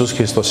 Հիսուս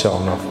Քրիստոսի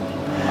անունով։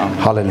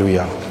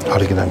 Հալելույա։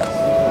 Արգնանք։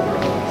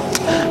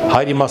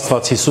 Հայր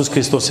իմաստված Հիսուս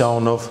Քրիստոսի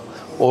անունով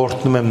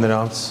օրհնում եմ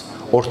նրանց,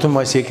 օրհնում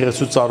այս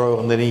եկեղեցու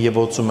ծառայողներին եւ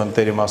ոցում եմ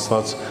Տեր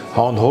իմաստված,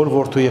 հան Հոր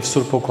Որդու եւ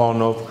Սուրբ Հոգու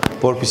անունով,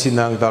 որպեսզի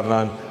նրանք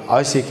դառնան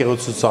այս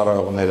եկեղեցու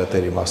ծառայողները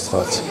Տեր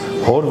իմաստված,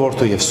 Հոր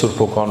Որդու եւ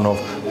Սուրբ Հոգու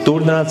անունով,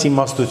 տուր նրանց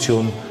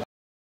իմաստություն,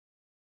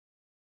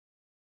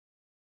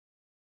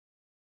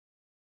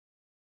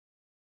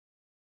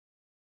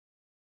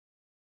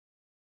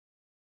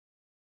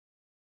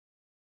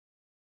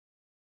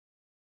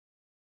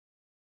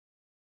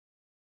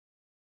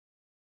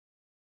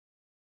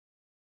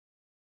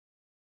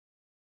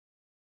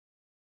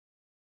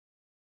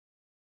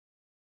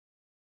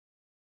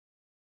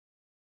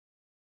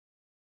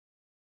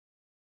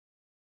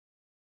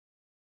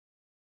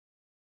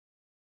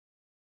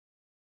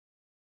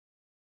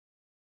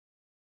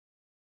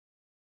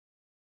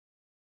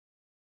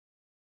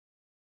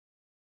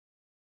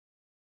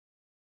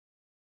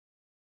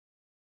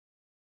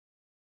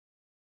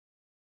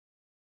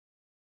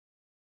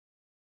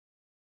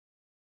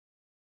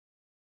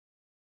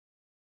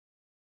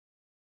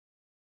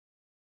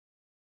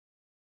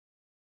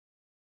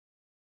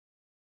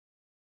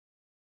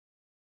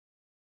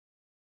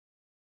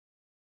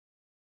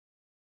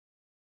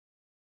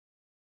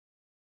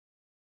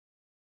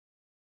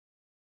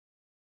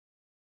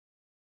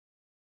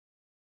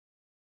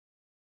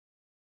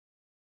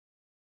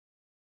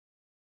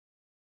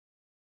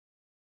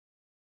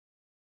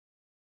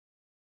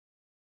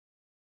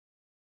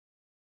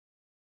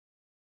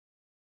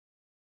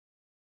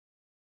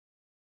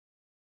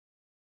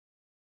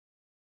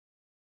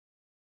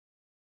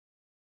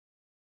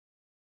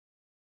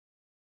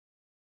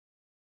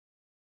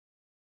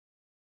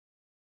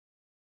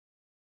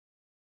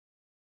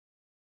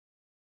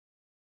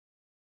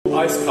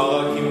 Այս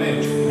քաղաքի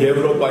մեջ,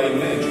 Եվրոպայի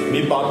մեջ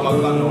մի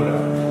պատմական օր է։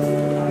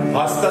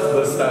 Հաստատ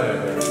վստահ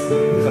եմ,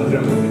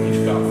 խնդրեմ որ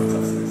ինչ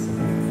կամացածես։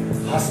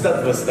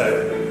 Հաստատ վստահ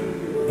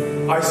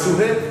եմ։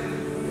 Այսուհետ,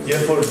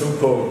 երբ որ դու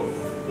քո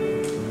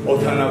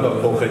օդանավը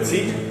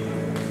փոխեցիր,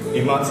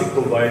 իմացի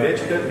քո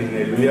վայրեջքը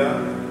լինելու է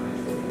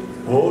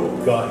որ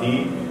գահի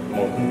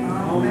մոտ։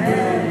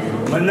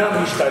 Մնա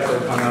միշտ այդ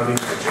օդանավի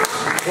մեջ,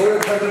 որը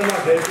թվում է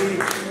դեպի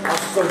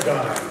Աստծո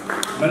գահը։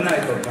 Մնա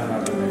այդ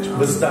օդանավի մեջ,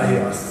 վստահի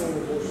Աստծուն,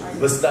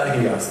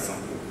 վստահի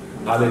Աստծուն։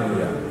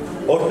 Հալելույա։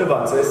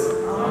 Օրհնված ես։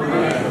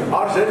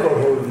 Արժե որ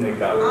հորն է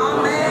գա։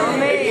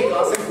 Ամեն։ Եկեք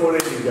ասենք որ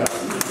էլի գա։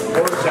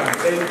 Որ ջան,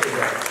 էլի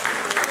գա։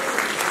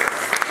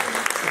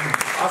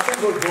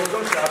 Ասենք որ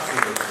բոլոր շատ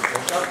սիրում,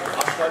 շատ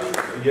աշխարհի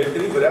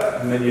երկրի վրա,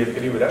 մեր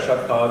երկրի վրա շատ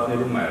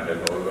քաղաքներում է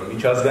եղել որը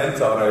միջազգային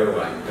ծառայող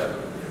այնտեղ,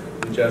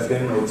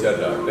 միջազգային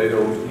օծյալա,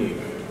 Տերը օրհնի,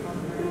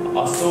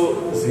 Աստծո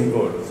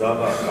զինվոր,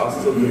 զավակ,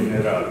 Աստծո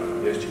գեներալ,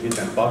 ես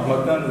չգիտեմ,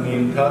 պատմական մի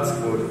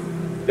ընթացք, որ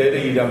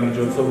Տերը իր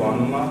միջոցով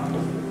անում է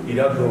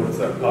իր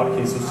գործը, Փառք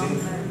Հիսուսին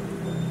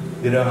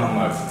դրա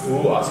համար,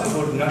 ու ասեմ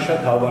որ նա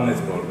շատ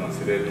հավանեց բոլորն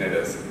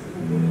սիրելիներս։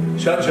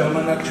 Շատ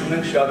ժամանակ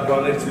չունենք շատ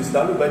բաներ ցույց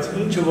տալու, բայց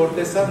ինչը որ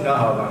տեսավ նա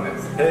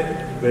հավանեց, թե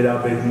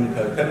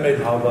վերաբերմունքը, թե մեր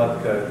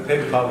հավատքը, թե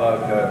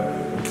քաղաքը,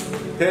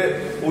 թե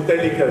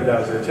ուտելիքը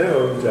դաժե, չէ՞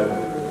 որ ջան։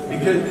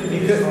 Ինքը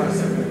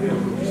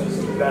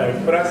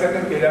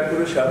ֆրանսիական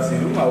կերակուրը շատ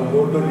սիրում, ու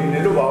բոլոր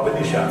լինելով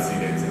ավելի շատ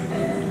սիրեց։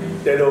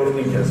 Տերը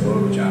օրհնի քեզ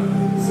որ ջան,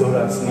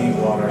 զորացնի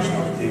ու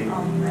առաջնորդի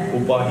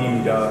ու պահի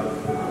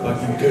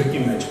իր գրկի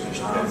մեջ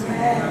միշտ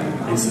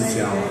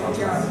Հիսուսի անունով։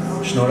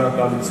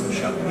 Շնորհակալություն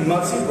շատ։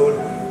 Իմացի որ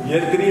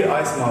երկրի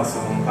այս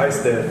մասում,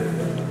 այստեղ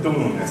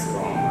տուն ունես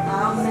կողմը։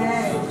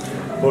 Ամեն։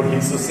 Որ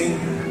Հիսուսին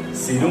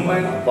սիրում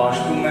են,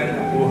 պաշտում են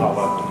ու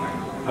հավատում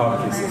են։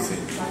 Փառք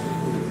Հիսուսին։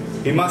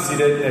 Հիմա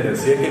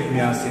սիրելիներս, եկեք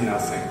միասին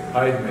ասենք,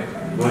 Հայր մեր,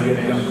 որ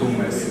երկնքում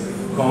ես,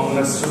 քո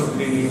անունը սուրբ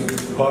լինի,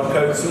 քո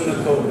արքայությունը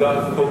թող գա,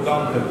 քո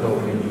կամքը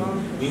թող լինի,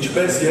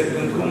 ինչպես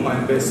երկնքում,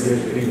 այնպես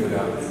երկրի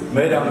վրա։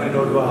 Մեր ամեն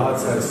օրվա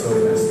հացը այսօր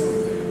մեզ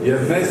տուր,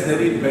 եւ մեզ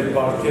ների մեր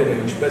բարքերը,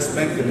 ինչպես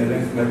մենք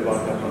կներենք մեր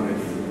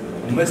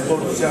բարքապաներին։ Ու մեզ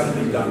փորձության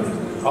մի տանի,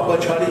 ապա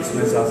չարից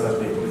մեզ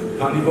ազատի,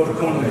 քանի որ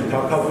քոնն է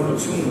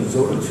թագավորությունը,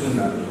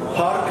 զորությունը,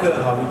 փառքը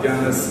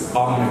հավիտյանս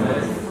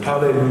ամեն։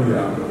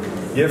 Հալելույա։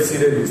 Եվ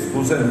սիրելիս,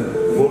 ուզեմ,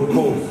 որ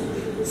քո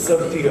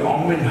սրտի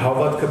ամեն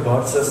հավատքը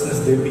բարձրացնես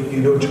դեպի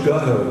Տիրոջ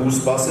գահը ու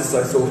սպասես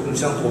այս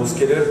օրհնության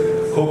խոսքերը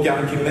քո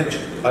կյանքի մեջ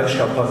այս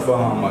շաբաթվա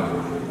համար։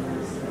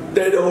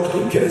 Տերը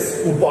օրհնի քեզ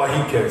ու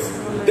պահի քեզ։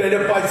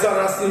 Տերը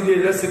պայծառացնի իր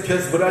երեսը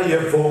քեզ վրա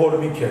եւ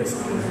ողորմի քեզ։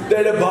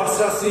 Տերը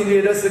բարձրացնի իր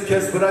երեսը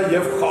քեզ վրա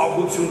եւ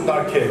խաղաղություն տա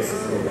քեզ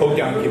քո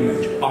կյանքի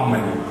մեջ։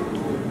 Ամեն։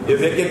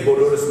 Եվ եկեք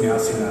բոլորս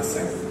միասին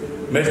ասենք.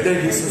 Մեր Տեր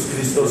Հիսուս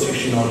Քրիստոսի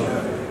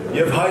շնորհը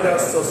եւ Հայր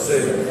Աստծո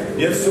սերը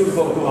եւ Սուրբ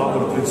Հոգու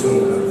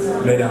հաղորդությունը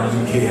մեր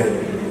ամենքի հետ։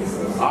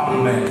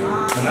 Ամեն։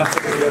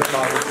 Մնացեք եւ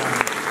բարեկամ։